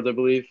 100 yards, I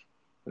believe,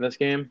 in this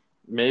game,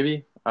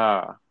 maybe.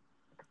 But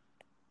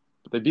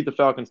they beat the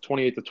Falcons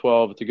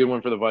 28-12. It's a good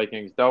one for the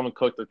Vikings. Dalvin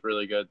Cook looked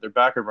really good. Their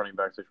backup running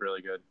backs looked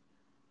really good.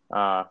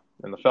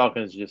 And the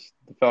Falcons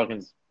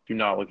do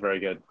not look very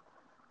good.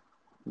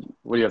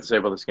 What do you have to say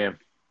about this game?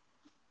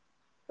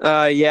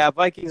 Yeah,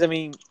 Vikings, I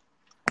mean,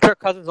 Kirk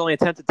Cousins only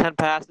attempted 10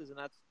 passes, and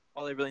that's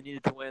all they really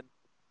needed to win.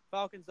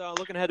 Falcons,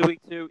 looking ahead to week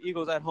 2,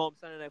 Eagles at home,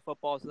 Sunday Night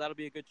Football, so that'll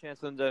be a good chance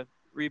for them to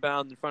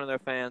rebound in front of their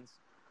fans.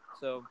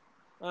 So,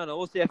 I don't know.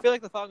 We'll see. I feel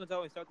like the Falcons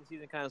always start the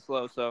season kind of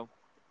slow, so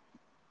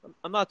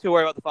I'm not too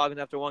worried about the Falcons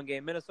after one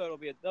game. Minnesota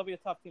they'll be a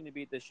tough team to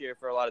beat this year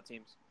for a lot of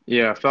teams.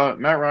 Yeah,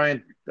 Matt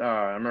Ryan,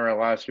 I remember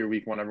last year,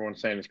 week 1, everyone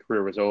was saying his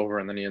career was over,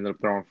 and then he ended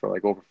up throwing for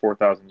like over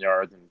 4,000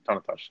 yards and a ton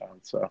of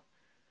touchdowns. So I'm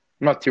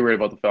not too worried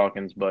about the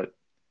Falcons, but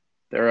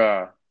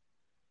they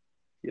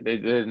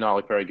did not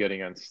look very good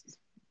against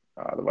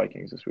the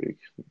Vikings this week.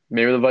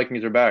 Maybe the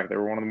Vikings are back. They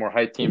were one of the more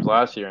hyped teams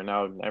last year, and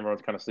now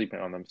everyone's kind of sleeping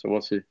on them. So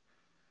we'll see.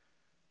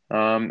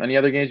 Any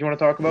other games you want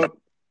to talk about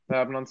that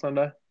happened on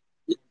Sunday?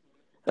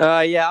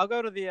 Yeah, I'll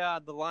go to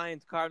the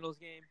Lions-Cardinals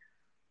game.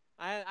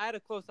 I had a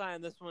close eye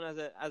on this one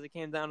as it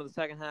came down to the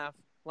second half.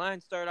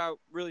 Lions started out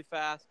really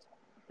fast.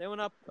 They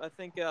went up, I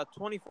think,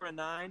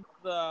 24-9.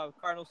 The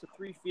Cardinals to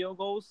 3 field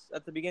goals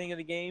at the beginning of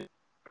the game.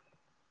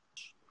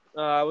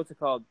 What's it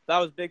called? That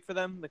was big for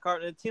them.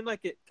 It seemed like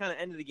it kind of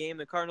ended the game.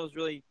 The Cardinals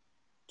really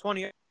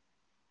 17-3,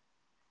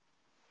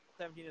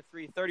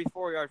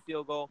 34-yard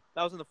field goal.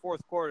 That was in the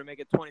fourth quarter to make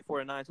it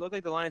 24-9. So it looked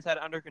like the Lions had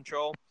it under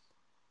control.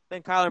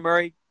 Then Kyler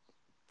Murray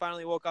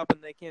finally woke up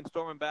and they came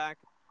storming back.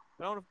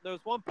 But there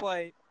was one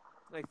play,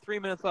 like 3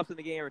 minutes left in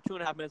the game or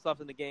 2.5 minutes left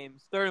in the game.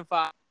 It's 3rd and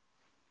 5,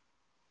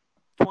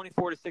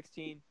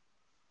 24-16.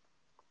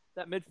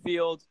 That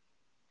midfield,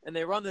 and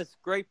they run this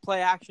great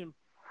play action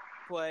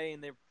play,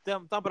 and they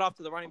dump it off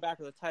to the running back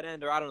or the tight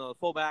end or I don't know, the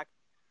fullback.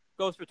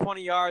 Goes for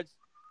 20 yards.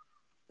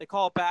 They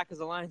call it back because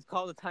the Lions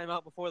called the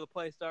timeout before the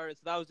play started.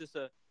 So that was just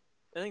I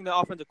think the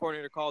offensive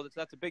coordinator called it.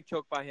 So that's a big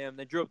choke by him.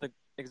 They drew up the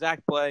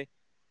exact play.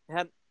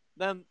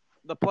 Then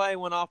the play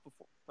went off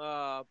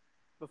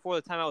before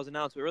the timeout was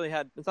announced.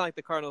 It's not like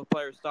the Cardinals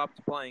players stopped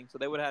playing, so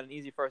they would have had an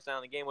easy first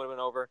down. The game would have been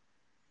over.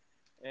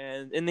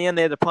 And in the end,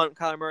 they had to punt.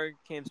 Kyler Murray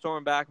came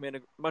storming back, made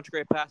a bunch of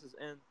great passes,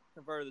 and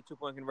converted the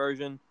 2-point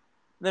conversion. And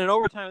then in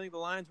overtime, I think the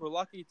Lions were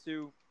lucky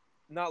to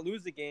not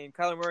lose the game.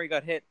 Kyler Murray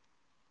got hit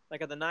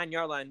like at the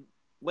 9-yard line,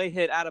 late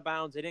hit out of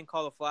bounds. They didn't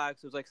call the flag,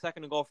 so it was like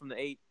 2nd and goal from the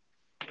 8.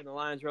 And the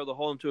Lions were able to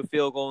hold them to a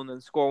field goal and then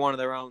score one of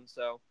their own.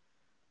 So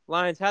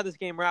Lions had this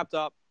game wrapped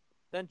up,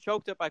 then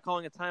choked it by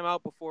calling a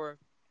timeout before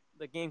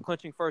the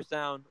game-clinching first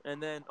down,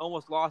 and then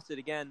almost lost it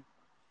again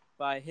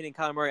by hitting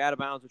Kyler Murray out of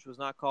bounds, which was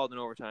not called in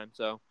overtime.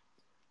 So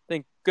I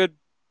think good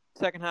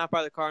second half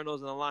by the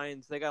Cardinals, and the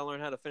Lions, they got to learn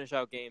how to finish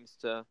out games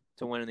to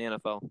win in the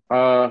NFL.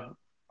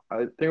 I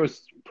think it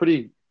was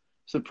pretty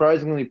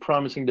surprisingly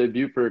promising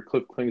debut for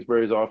Cliff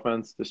Kingsbury's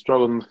offense. They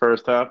struggled in the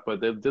first half,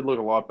 but they did look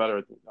a lot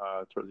better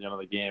towards the end of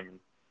the game.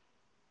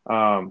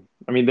 I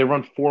mean, they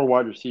run 4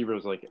 wide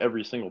receivers like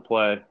every single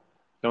play.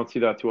 Don't see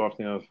that too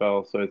often in the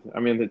NFL. So,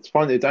 it's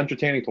fun. It's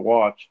entertaining to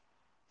watch.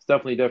 It's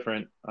definitely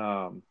different.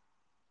 I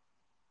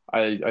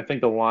think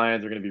the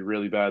Lions are going to be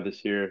really bad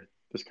this year.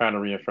 This kind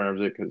of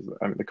reaffirms it because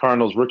the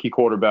Cardinals' rookie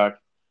quarterback,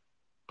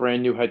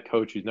 brand new head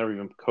coach who's never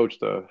even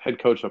coached a head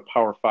coach of a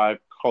Power 5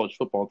 college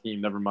football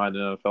team, never mind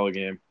an NFL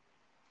game.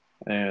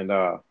 And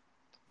I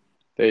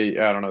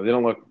don't know.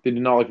 They do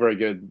not look very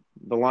good.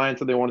 The Lions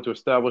said they wanted to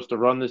establish the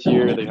run this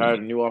year. They hired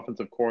a new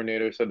offensive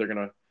coordinator, said they're going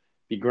to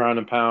be ground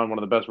and pound, one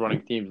of the best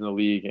running teams in the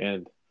league,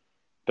 and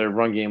their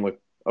run game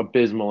looked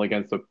abysmal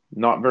against a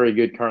not very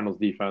good Cardinals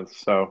defense.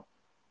 So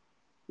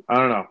I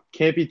don't know.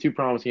 Can't be too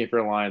promising if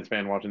you're a Lions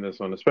fan watching this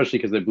one, especially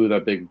because they blew the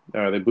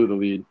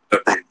lead.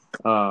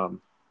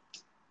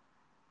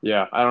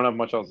 Yeah, I don't have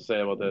much else to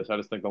say about this. I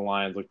just think the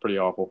Lions look pretty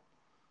awful.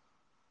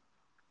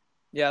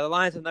 Yeah, the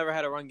Lions have never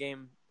had a run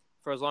game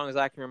for as long as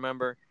I can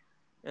remember.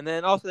 And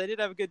then also they did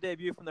have a good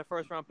debut from their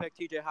first-round pick,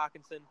 T.J.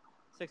 Hockenson,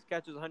 6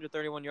 catches,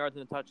 131 yards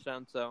and a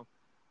touchdown. So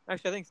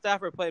actually, I think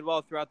Stafford played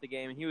well throughout the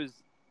game, and he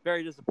was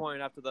very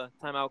disappointed after the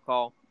timeout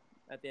call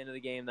at the end of the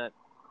game that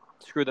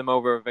screwed them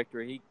over a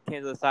victory. He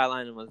came to the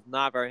sideline and was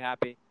not very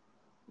happy.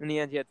 In the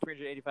end, he had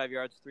 385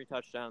 yards, 3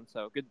 touchdowns.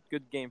 So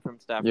good game from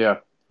Stafford. Yeah,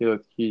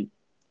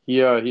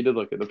 he did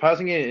look good. The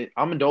passing game,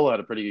 Amendola had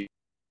a pretty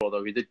good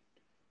although he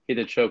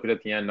did choke it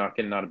at the end, not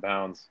getting out of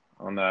bounds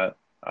on that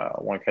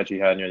one catch he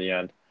had near the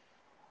end.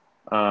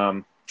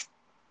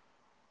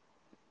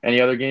 Any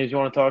other games you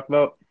want to talk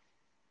about?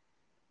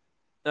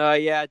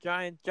 Yeah,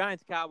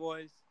 Giants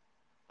Cowboys.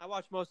 I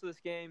watched most of this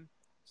game.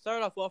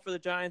 Started off well for the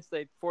Giants.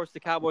 They forced the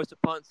Cowboys to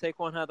punt.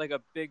 Saquon had like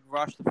a big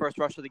rush, the first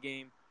rush of the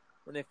game.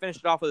 When they finished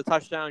it off with a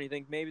touchdown, you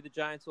think maybe the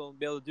Giants will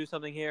be able to do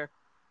something here.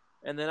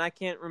 And then I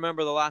can't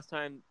remember the last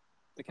time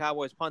the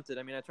Cowboys punted.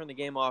 I mean, I turned the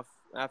game off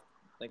after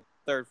like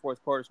third,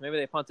 fourth quarter, so maybe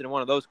they punted in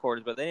one of those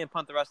quarters, but they didn't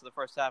punt the rest of the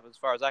first half as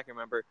far as I can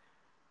remember.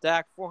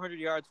 Dak, 400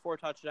 yards, 4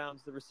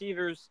 touchdowns. The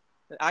receivers,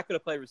 I could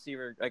have played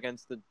receiver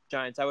against the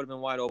Giants. I would have been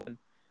wide open.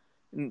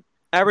 And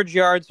average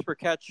yards per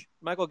catch,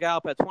 Michael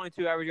Gallup had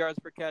 22 average yards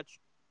per catch.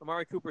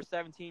 Amari Cooper,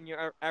 17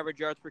 average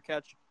yards per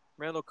catch.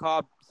 Randall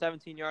Cobb,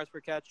 17 yards per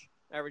catch,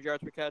 average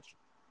yards per catch.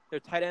 Their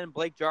tight end,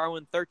 Blake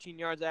Jarwin,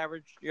 13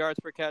 average yards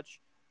per catch.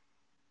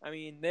 I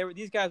mean,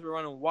 these guys were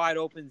running wide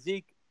open.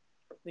 Zeke,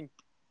 I think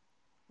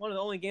one of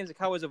the only games the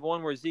Cowboys have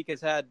won where Zeke has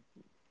had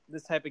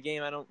this type of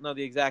game. I don't know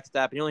the exact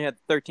stat, but he only had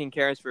 13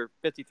 carries for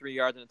 53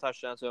 yards and a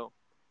touchdown. So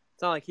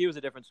it's not like he was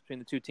a difference between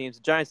the two teams.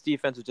 The Giants'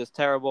 defense was just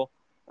terrible.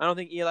 I don't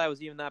think Eli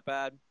was even that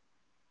bad.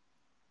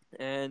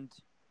 And,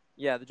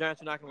 yeah, the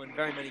Giants are not going to win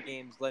very many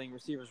games letting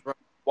receivers run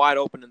wide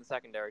open in the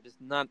secondary.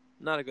 Just not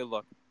a good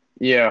look.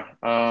 Yeah.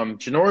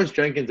 Janoris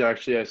Jenkins,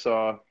 actually, I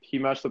saw he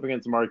matched up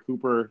against Amari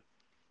Cooper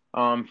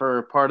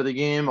for part of the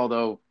game,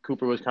 although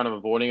Cooper was kind of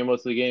avoiding him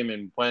most of the game.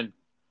 And when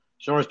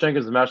Janoris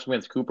Jenkins was matched up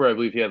against Cooper, I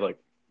believe he had like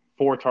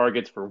 4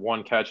 targets for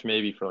 1 catch,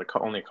 maybe for like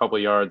only a couple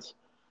of yards.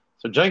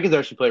 So Jenkins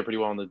actually played pretty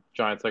well in the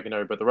Giants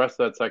secondary, but the rest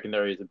of that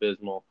secondary is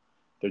abysmal.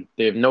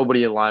 They have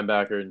nobody at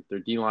linebacker. Their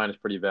D-line is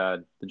pretty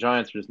bad. The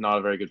Giants are just not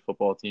a very good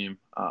football team.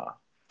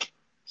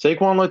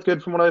 Saquon looked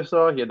good from what I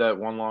saw. He had that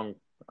one long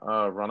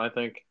run, I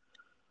think.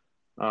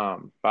 But I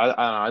don't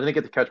know. I didn't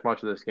get to catch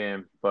much of this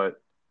game,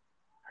 but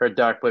heard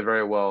Dak play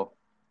very well.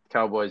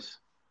 Cowboys.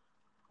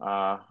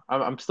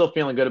 I'm still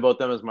feeling good about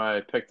them as my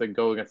pick to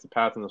go against the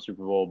Pats in the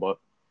Super Bowl, but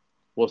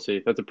we'll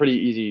see. That's a pretty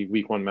easy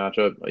Week 1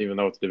 matchup, even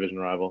though it's a division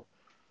rival.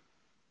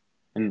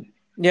 And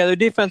yeah, their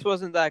defense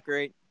wasn't that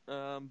great,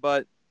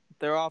 but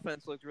their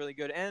offense looked really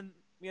good. And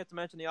we have to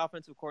mention the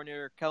offensive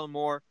coordinator, Kellen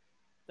Moore,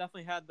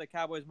 definitely had the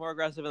Cowboys more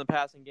aggressive in the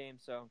passing game.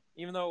 So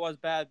even though it was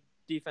bad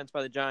defense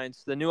by the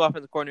Giants, the new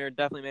offensive coordinator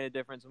definitely made a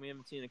difference. And we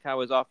haven't seen the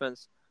Cowboys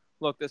offense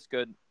look this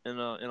good in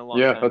a long time.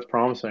 Yeah, that's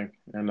promising.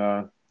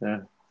 And, yeah,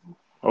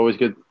 always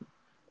good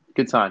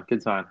sign.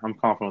 Good sign. I'm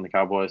confident in the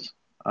Cowboys.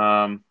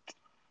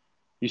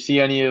 You see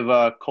any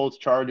of Colts,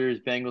 Chargers,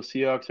 Bengals,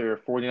 Seahawks, or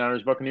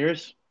 49ers,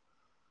 Buccaneers?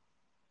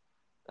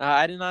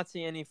 I did not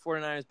see any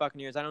 49ers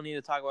Buccaneers. I don't need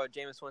to talk about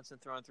Jameis Winston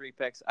throwing 3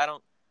 picks. I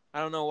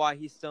don't know why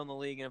he's still in the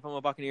league. And if I'm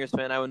a Buccaneers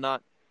fan, I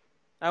wouldn't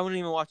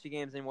even watch the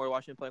games anymore to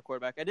watch him play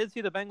quarterback. I did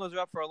see the Bengals are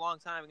up for a long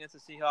time against the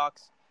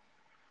Seahawks.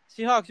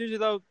 Seahawks usually,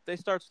 though, they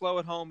start slow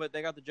at home, but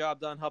they got the job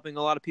done, helping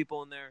a lot of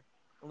people in their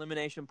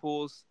elimination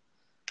pools.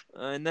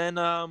 And then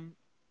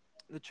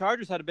the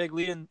Chargers had a big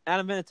lead, and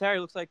Adam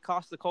Vinatieri looks like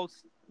cost the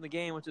Colts the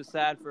game, which is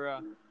sad for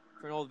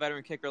an old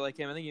veteran kicker like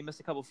him. I think he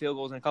missed a couple field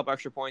goals and a couple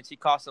extra points. He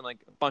cost them like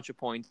a bunch of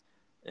points.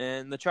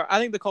 And I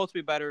think the Colts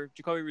will be better.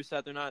 Jacoby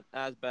Brissett, they're not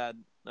as bad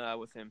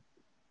with him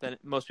than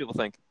most people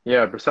think.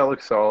 Yeah, Brissett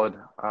looks solid.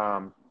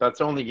 That's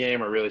the only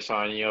game I really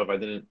saw any of.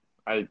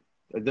 I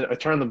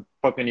turned the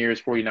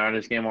Buccaneers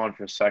 49ers game on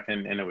for a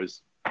second, and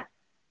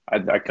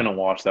I couldn't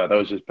watch that. That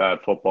was just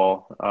bad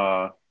football.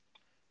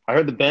 I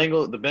heard the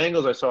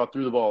Bengals I saw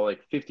threw the ball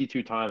like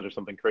 52 times or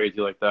something crazy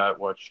like that,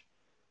 which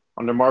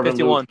under Marvin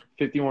 51. Lewis,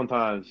 51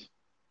 times.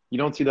 You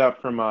don't see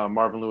that from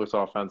Marvin Lewis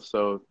offense.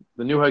 So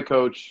the new head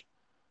coach,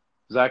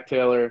 Zach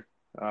Taylor,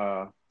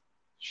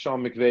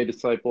 Sean McVay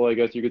disciple, I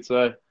guess you could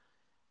say.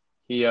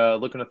 He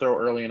looking to throw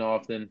early and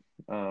often.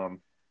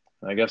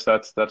 I guess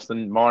that's the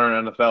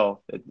modern NFL.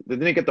 They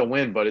didn't get the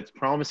win, but it's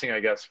promising, I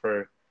guess,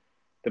 for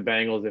the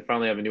Bengals. They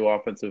finally have a new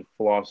offensive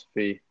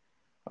philosophy.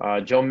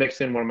 Joe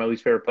Mixon, one of my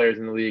least favorite players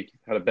in the league,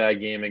 had a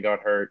bad game and got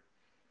hurt.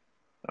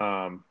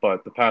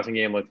 But the passing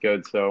game looked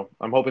good, so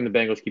I'm hoping the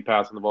Bengals keep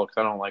passing the ball because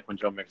I don't like when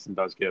Joe Mixon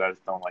does good. I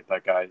just don't like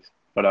that guy.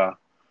 But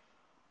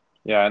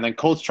yeah, and then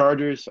Colts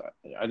Chargers.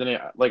 I didn't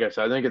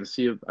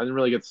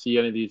really get to see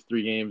any of these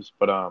 3 games,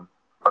 but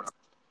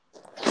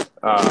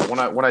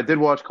when I did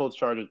watch Colts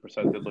Chargers,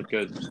 Brissett did look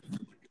good.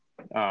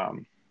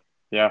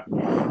 Yeah.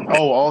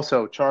 Oh,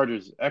 also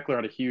Chargers. Eckler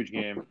had a huge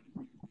game,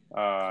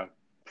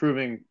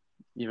 proving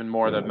even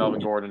more that Melvin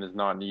Gordon is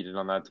not needed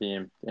on that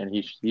team, and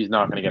he's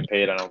not going to get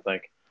paid, I don't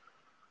think.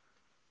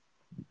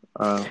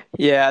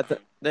 Yeah,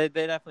 they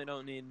definitely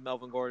don't need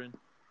Melvin Gordon.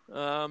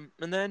 And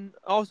then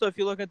also, if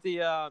you look at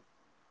the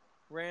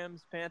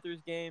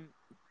Rams-Panthers game,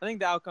 I think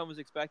the outcome was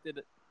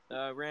expected.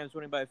 Rams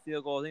winning by a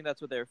field goal. I think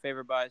that's what they were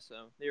favored by.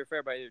 So they were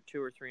favored by either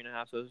 2 or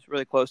 3.5. So it was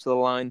really close to the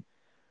line.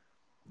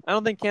 I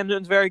don't think Cam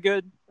Newton's very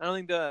good. I don't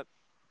think the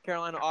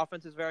Carolina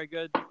offense is very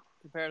good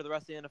compared to the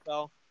rest of the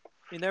NFL. I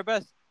mean, their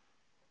best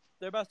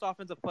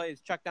offensive play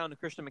is check down to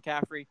Christian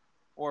McCaffrey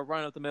or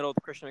run up the middle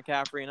to Christian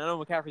McCaffrey. And I know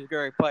McCaffrey's a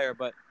great player,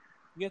 but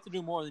you have to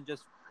do more than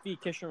just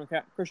feed Christian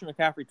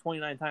McCaffrey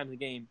 29 times a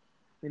game.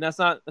 I mean, that's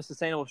not a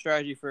sustainable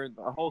strategy for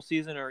a whole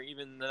season or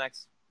even the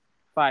next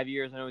 5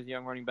 years. I know he's a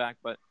young running back,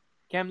 but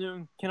Cam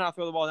Newton cannot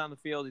throw the ball down the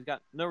field. He's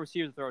got no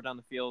receivers to throw it down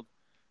the field.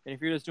 And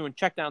if you're just doing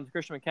checkdowns to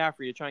Christian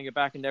McCaffrey to try and get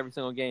back into every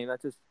single game,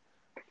 that's just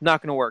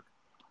not going to work.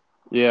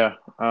 Yeah.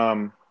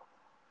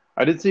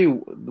 I did see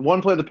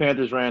one play the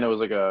Panthers ran. It was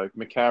like a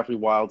McCaffrey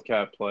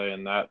wildcat play,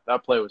 and that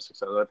play was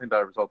successful. I think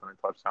that resulted in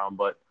a touchdown.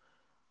 But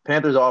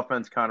Panthers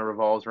offense kind of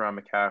revolves around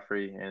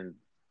McCaffrey, and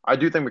I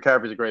do think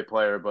McCaffrey's a great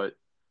player, but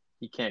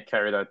he can't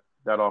carry that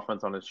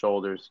offense on his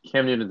shoulders.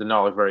 Cam Newton did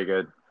not look very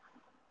good,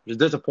 which is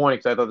disappointing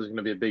because I thought this was going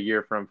to be a big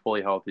year for him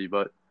fully healthy,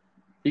 but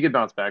he could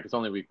bounce back. It's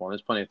only week 1.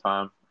 There's plenty of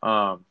time.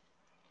 On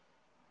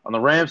the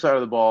Rams side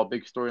of the ball,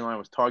 big storyline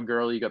was Todd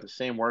Gurley. He got the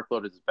same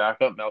workload as his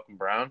backup, Malcolm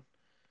Brown.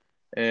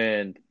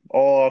 And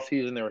all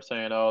offseason they were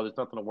saying, oh, there's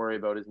nothing to worry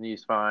about. His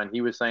knee's fine.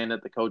 He was saying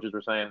that. The coaches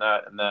were saying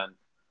that. And then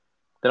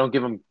they don't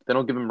give him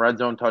red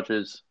zone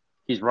touches.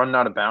 He's running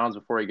out of bounds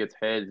before he gets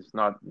hit. He's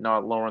not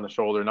lowering the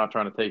shoulder, not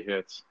trying to take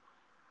hits.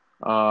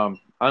 I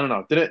don't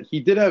know.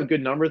 He did have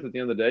good numbers at the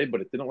end of the day,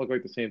 but it didn't look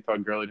like the same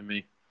Todd Gurley to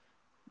me.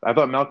 I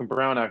thought Malcolm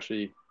Brown looked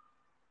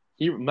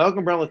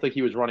like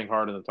he was running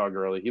harder than Todd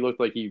Gurley. He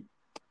looked like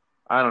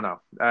I don't know.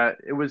 I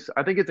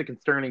think it's a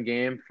concerning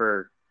game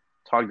for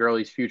Todd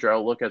Gurley's future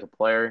outlook as a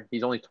player.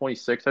 He's only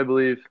 26, I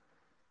believe.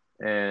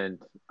 And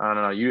I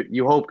don't know.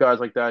 You hope guys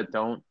like that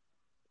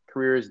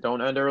careers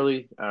don't end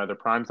early. Their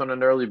primes don't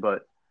end early,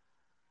 but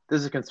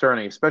this is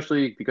concerning,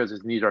 especially because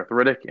his knees are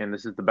arthritic and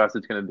this is the best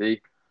it's going to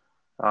be.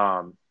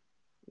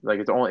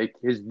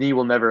 His knee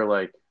will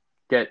never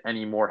get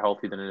any more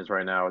healthy than it is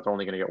right now. It's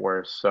only going to get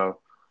worse. So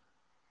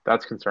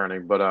that's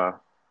concerning, but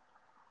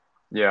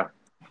yeah,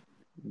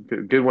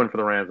 good win for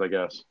the Rams, I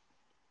guess.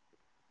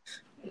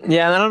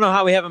 Yeah, and I don't know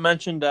how we haven't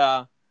mentioned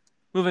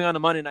moving on to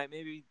Monday night.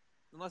 Maybe,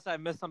 unless I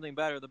missed something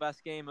better, the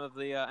best game of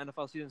the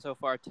NFL season so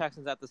far,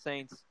 Texans at the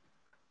Saints.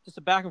 Just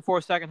a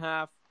back-and-forth second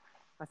half.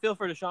 I feel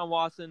for Deshaun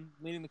Watson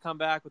leading the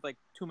comeback with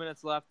 2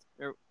 minutes left.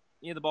 Or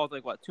he had the ball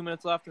with 2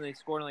 minutes left, and they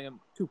scored in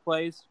 2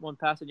 plays. One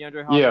pass to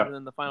DeAndre Hopkins, and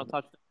then the final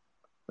touchdown.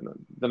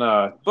 Then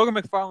Booger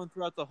McFarland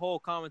throughout the whole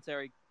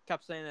commentary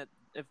kept saying that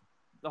if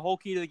the whole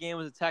key to the game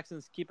was the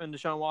Texans keeping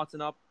Deshaun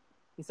Watson up,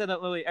 he said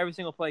that literally every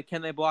single play,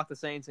 can they block the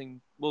Saints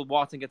and will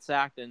Watson get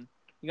sacked? And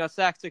he got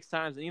sacked 6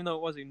 times. And even though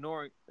it was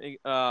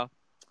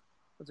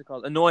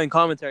annoying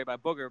commentary by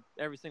Booger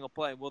every single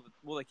play, will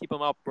they keep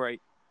him upright?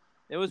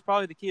 It was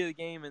probably the key to the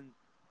game, and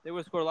they would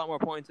have scored a lot more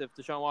points if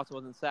Deshaun Watson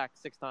wasn't sacked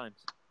 6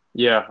 times.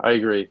 Yeah, I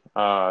agree.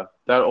 That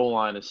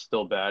O-line is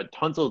still bad.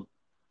 Tunsil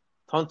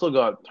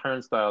got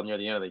turnstile near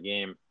the end of the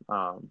game.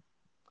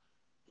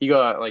 He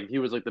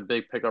was the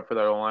big pickup for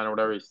that O-line or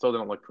whatever. He still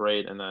didn't look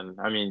great. And then,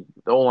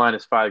 the O-line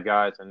is 5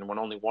 guys, and when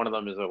only one of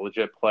them is a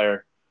legit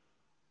player,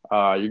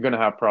 you're going to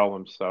have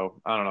problems.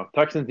 So, I don't know.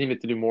 Texans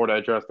needed to do more to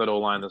address that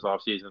O-line this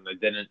offseason. They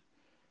didn't.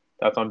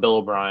 That's on Bill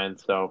O'Brien.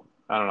 So,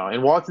 I don't know.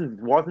 And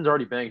Watson's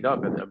already banged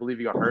up. I believe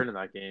he got hurt in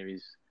that game.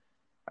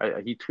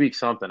 He tweaked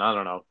something. I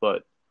don't know.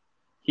 But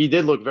he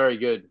did look very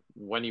good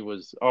when he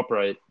was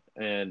upright.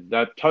 And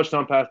that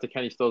touchdown pass to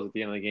Kenny Stills at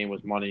the end of the game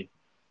was money.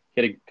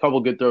 He had a couple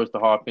good throws to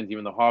Hopkins,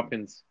 even though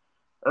Hopkins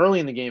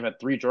early in the game had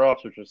 3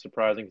 drops, which was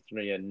surprising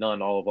considering he had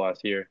none all of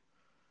last year.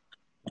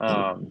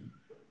 And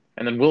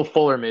then Will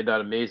Fuller made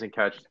that amazing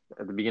catch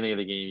at the beginning of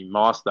the game. He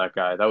mossed that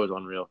guy. That was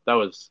unreal.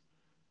 I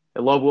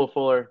love Will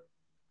Fuller.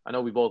 I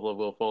know we both love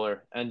Will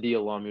Fuller. ND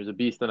alum. He was a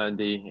beast in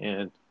ND.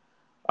 And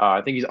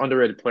I think he's an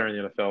underrated player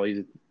in the NFL.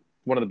 He's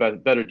one of the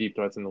better deep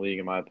threats in the league,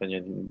 in my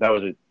opinion. That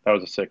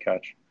was a sick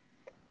catch.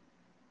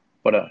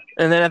 But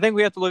and then I think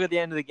we have to look at the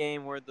end of the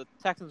game where the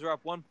Texans were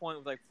up 1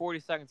 point with 40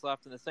 seconds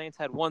left, and the Saints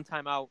had 1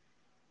 timeout.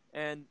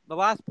 And the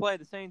last play,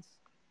 the Saints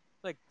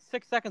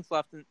 6 seconds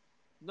left, and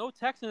no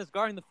Texan is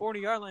guarding the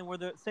 40-yard line where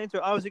the Saints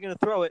are obviously going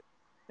to throw it.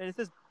 And it's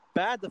just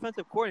bad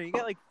defensive coordinating.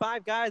 You got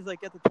 5 guys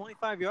at the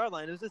 25-yard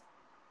line. It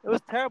was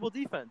terrible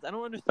defense. I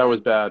don't understand. That was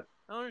bad.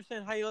 I don't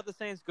understand how you let the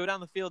Saints go down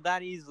the field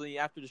that easily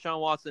after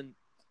Deshaun Watson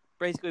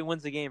basically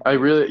wins the game. I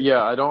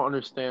don't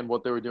understand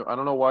what they were doing. I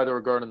don't know why they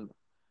were guarding.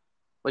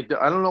 I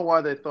don't know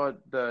why they thought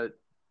that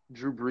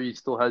Drew Brees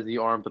still has the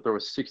arm to throw a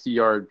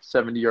 60-yard,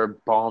 70-yard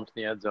bomb to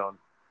the end zone.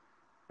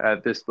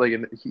 At this,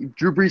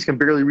 Drew Brees can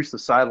barely reach the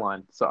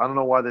sideline, so I don't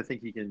know why they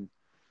think he can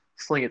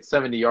sling it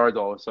 70 yards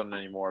all of a sudden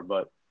anymore.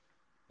 But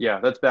yeah,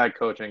 that's bad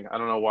coaching. I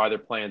don't know why they're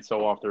playing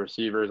so off the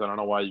receivers. I don't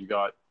know why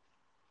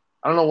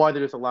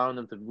they're just allowing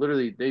them to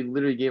they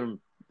literally gave him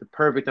the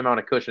perfect amount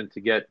of cushion to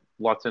get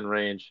Lutz in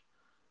range,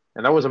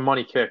 and that was a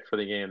money kick for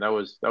the game. That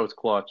was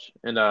clutch.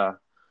 And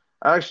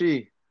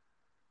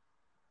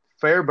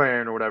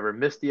Fairbairn or whatever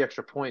missed the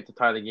extra point to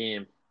tie the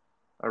game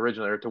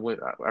originally, or to win.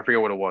 I forget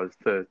what it was.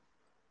 I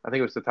think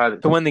it was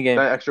to win the game.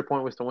 That extra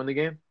point was to win the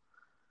game.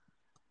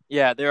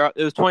 Yeah,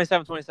 it was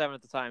 27-27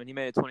 at the time, and he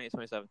made it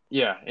 28-27.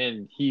 Yeah,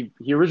 and he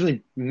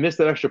originally missed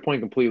that extra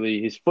point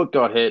completely. His foot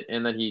got hit,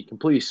 and then he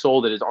completely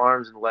sold it. His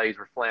arms and legs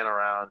were flying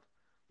around.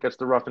 Gets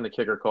the roughing the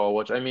kicker call,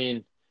 which,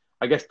 I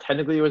guess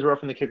technically it was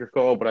roughing the kicker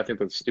call, but I think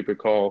that's a stupid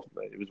call.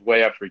 It was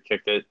way after he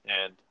kicked it,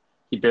 and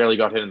he barely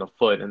got hit in the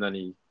foot, and then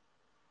he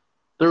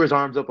threw his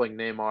arms up like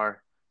Neymar.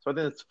 So I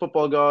think it's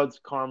football gods,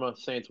 karma,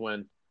 Saints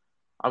win.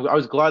 I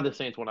was glad the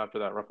Saints won after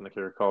that roughing the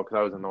kicker call because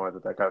I was annoyed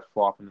that guy was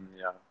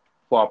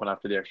flopping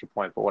after the extra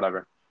point, but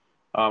whatever.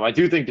 I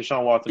do think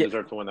Deshaun Watson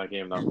deserved to win that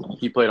game, though.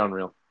 He played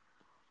unreal.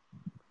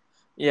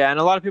 Yeah, and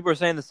a lot of people are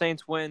saying the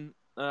Saints win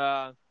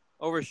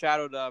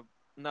overshadowed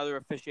another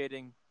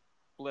officiating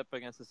blip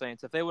against the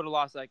Saints. If they would have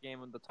lost that game,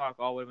 the talk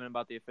all would have been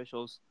about the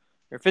officials.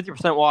 Or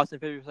 50% Watson,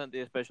 50%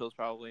 the officials,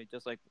 probably,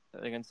 just like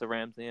against the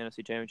Rams in the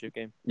NFC Championship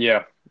game.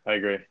 Yeah, I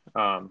agree.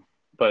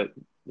 But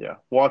yeah,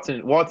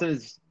 Watson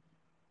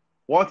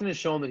has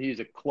shown that he's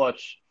a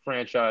clutch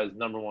franchise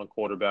 #1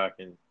 quarterback,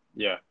 and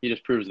yeah, he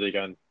just proves it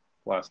again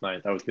last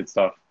night. That was good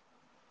stuff.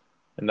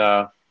 And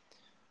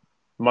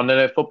Monday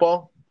Night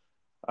Football,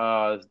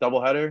 it's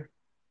doubleheader,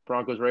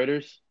 Broncos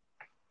Raiders.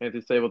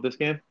 Anything to say about this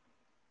game?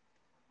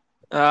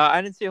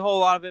 I didn't see a whole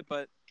lot of it,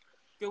 but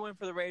good win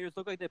for the Raiders.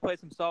 Looked like they played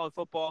some solid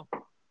football.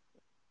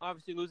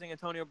 Obviously, losing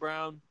Antonio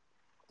Brown.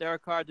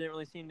 Derek Carr didn't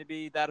really seem to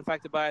be that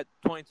affected by it.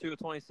 22 of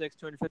 26,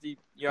 250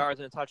 yards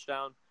and a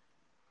touchdown.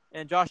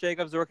 And Josh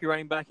Jacobs, the rookie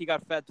running back, he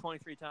got fed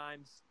 23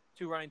 times,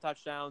 2 running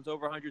touchdowns,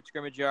 over 100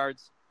 scrimmage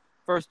yards.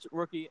 First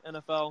rookie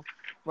NFL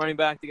running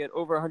back to get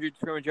over 100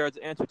 scrimmage yards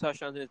and 2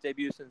 touchdowns in his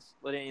debut since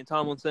LaDainian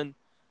Tomlinson.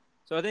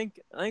 So I think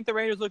the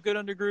Raiders look good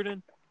under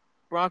Gruden.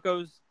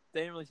 Broncos, they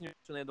didn't really seem to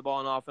when they had the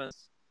ball on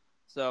offense.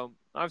 So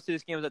obviously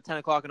this game was at 10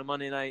 o'clock on a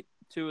Monday night.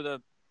 It's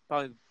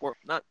not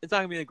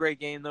gonna be a great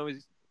game.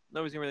 Nobody's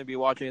gonna really be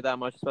watching it that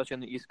much, especially on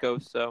the East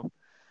Coast. So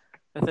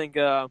I think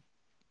the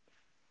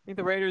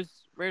Raiders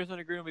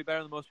under Gruden will be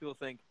better than most people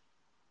think.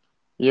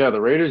 Yeah,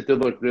 the Raiders did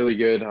look really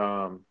good.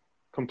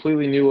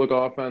 Completely new look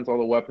offense. All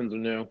the weapons are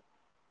new.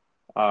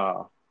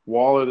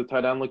 Waller, the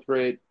tight end, looked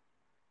great.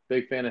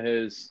 Big fan of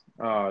his.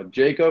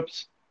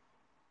 Jacobs.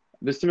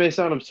 This may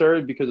sound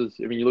absurd because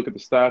you look at the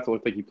stats, it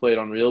looked like he played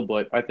unreal,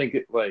 but I think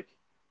it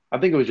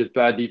was just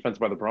bad defense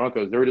by the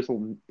Broncos. There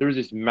was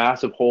just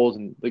massive holes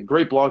and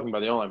great blocking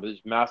by the O-line, but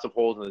there's massive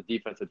holes in the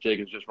defense that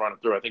Jacobs just running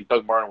through. I think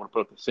Doug Martin would have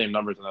put up the same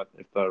numbers in that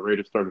if the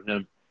Raiders started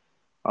him.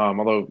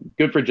 Although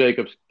good for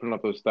Jacobs putting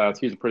up those stats.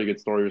 He's a pretty good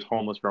story. He was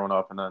homeless growing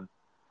up and then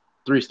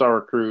 3-star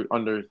recruit,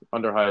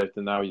 underhyped,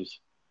 and now he's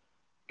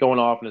going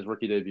off in his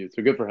rookie debut.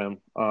 So good for him.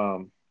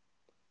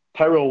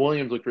 Tyrell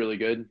Williams looked really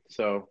good.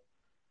 So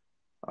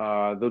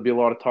there'll be a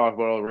lot of talk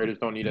about, the Raiders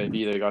don't need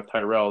AB. They got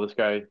Tyrell, this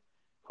guy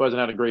who hasn't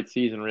had a great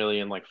season really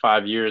in like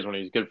 5 years when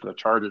he was good for the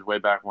Chargers way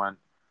back when.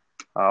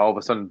 All of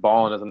a sudden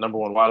balling as a #1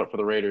 wideout for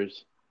the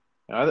Raiders.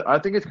 And I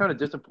think it's kind of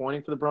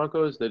disappointing for the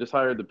Broncos. They just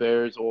hired the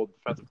Bears' old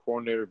defensive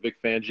coordinator, Vic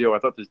Fangio. I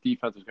thought this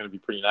defense was going to be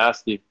pretty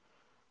nasty.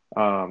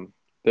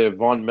 They have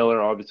Von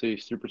Miller, obviously,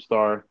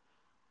 superstar.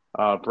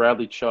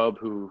 Bradley Chubb,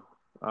 who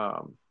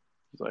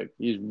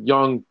he's a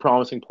young,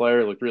 promising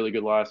player, looked really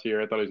good last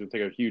year. I thought he was going to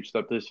take a huge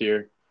step this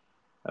year.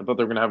 I thought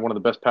they were going to have one of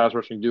the best pass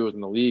rushing duos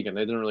in the league, and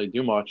they didn't really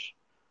do much.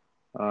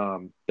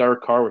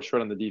 Derek Carr was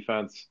shredding the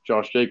defense.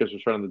 Josh Jacobs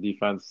was shredding the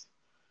defense.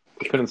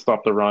 They couldn't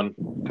stop the run.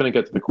 Couldn't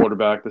get to the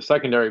quarterback. The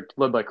secondary,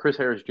 led by Chris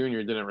Harris Jr.,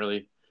 didn't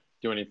really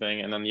do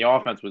anything. And then the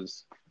offense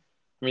was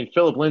 –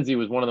 Philip Lindsay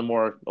was one of the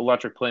more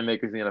electric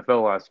playmakers in the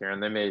NFL last year,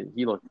 and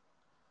he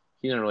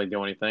didn't really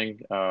do anything.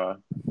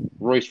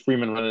 Royce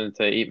Freeman running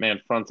into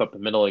 8-man fronts up the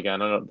middle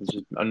again. I don't know, there's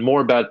just a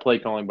more bad play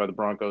calling by the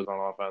Broncos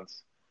on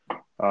offense.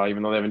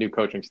 Even though they have a new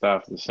coaching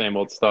staff, it's the same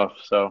old stuff.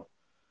 So,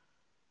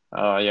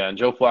 and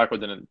Joe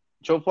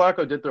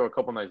Flacco did throw a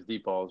couple nice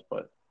deep balls,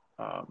 but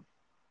I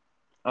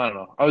don't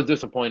know. I was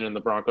disappointed in the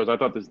Broncos. I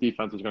thought this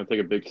defense was going to take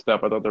a big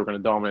step. I thought they were going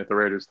to dominate the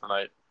Raiders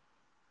tonight.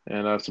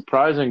 And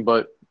surprising,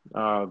 but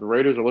the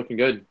Raiders are looking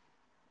good.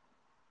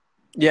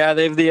 Yeah,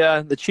 they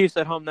have the Chiefs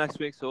at home next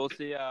week, so we'll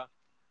see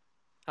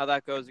how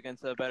that goes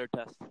against a better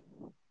test.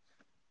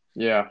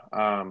 Yeah,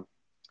 I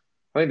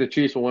think the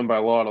Chiefs will win by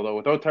a lot, although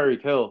without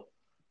Tyreek Hill,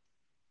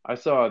 I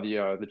saw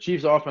the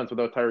Chiefs' offense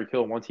without Tyreek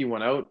Hill, once he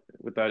went out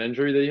with that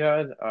injury that he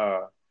had,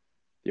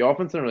 the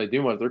offense didn't really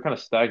do much. They're kind of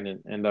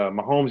stagnant. And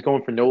Mahomes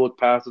going for no-look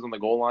passes on the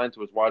goal line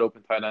to his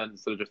wide-open tight end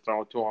instead of just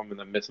throwing it to him and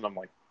then missing him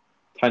like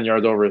 10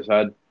 yards over his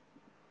head.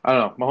 I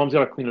don't know. Mahomes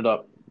got to clean it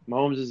up.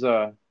 Mahomes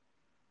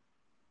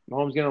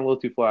getting a little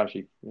too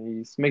flashy.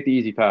 He's make the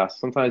easy pass.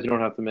 Sometimes you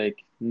don't have to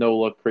make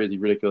no-look, crazy,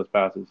 ridiculous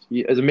passes.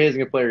 As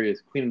amazing a player he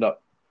is, clean it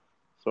up.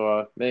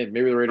 So maybe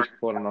the Raiders can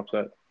pull out an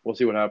upset. We'll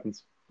see what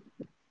happens.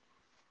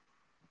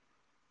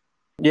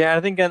 Yeah,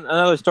 I think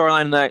another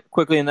storyline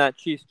quickly in that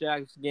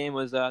Chiefs-Jags game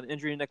was the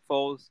injury to Nick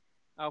Foles,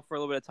 out for a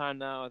little bit of time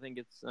now. I think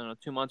it's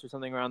 2 months or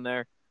something around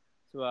there.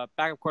 So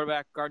backup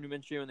quarterback Gardner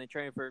Minshew, and they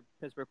traded for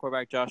Pittsburgh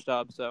quarterback Josh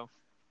Dobbs. So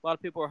a lot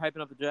of people are hyping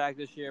up the Jags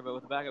this year, but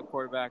with a backup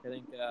quarterback, I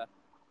think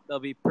they'll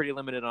be pretty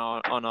limited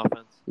on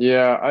offense.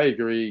 Yeah, I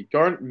agree.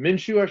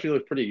 Minshew actually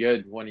looked pretty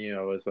good when he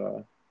was.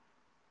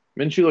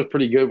 Minshew looked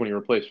pretty good when he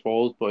replaced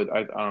Foles, but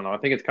I don't know. I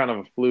think it's kind of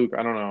a fluke.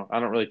 I don't know. I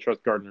don't really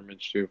trust Gardner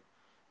Minshew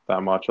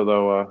that much,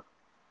 although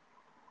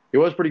he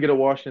was pretty good at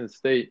Washington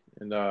State.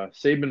 And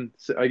Saban,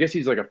 I guess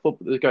he's like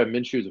this guy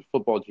Minshew is a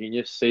football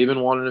genius.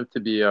 Saban wanted him to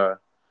be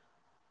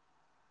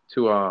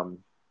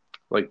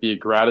like be a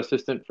grad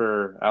assistant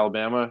for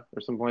Alabama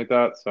or something like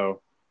that.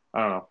 So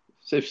I don't know.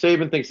 If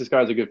Saban thinks this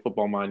guy's a good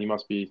football mind, he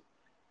must be a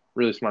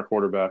really smart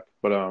quarterback.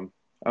 But I don't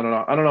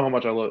know. I don't know how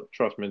much I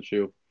trust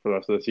Minshew for the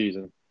rest of the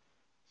season.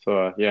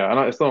 So yeah,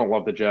 I still don't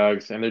love the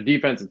Jags and their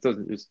defense.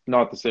 It's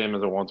not the same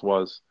as it once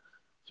was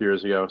a few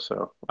years ago.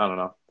 So I don't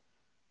know.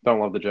 Don't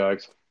love the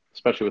Jags,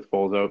 especially with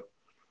Foles out.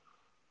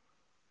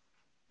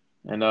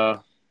 And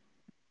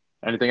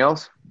anything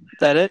else? Is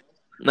that it?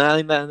 No,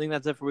 I think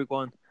that's it for week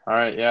 1. All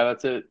right, yeah,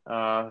 that's it.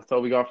 That's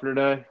all we got for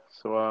today.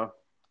 So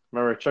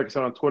remember, check us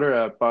out on Twitter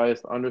at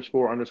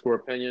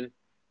biased__opinion.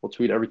 We'll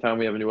tweet every time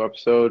we have a new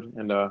episode.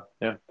 And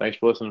yeah, thanks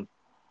for listening.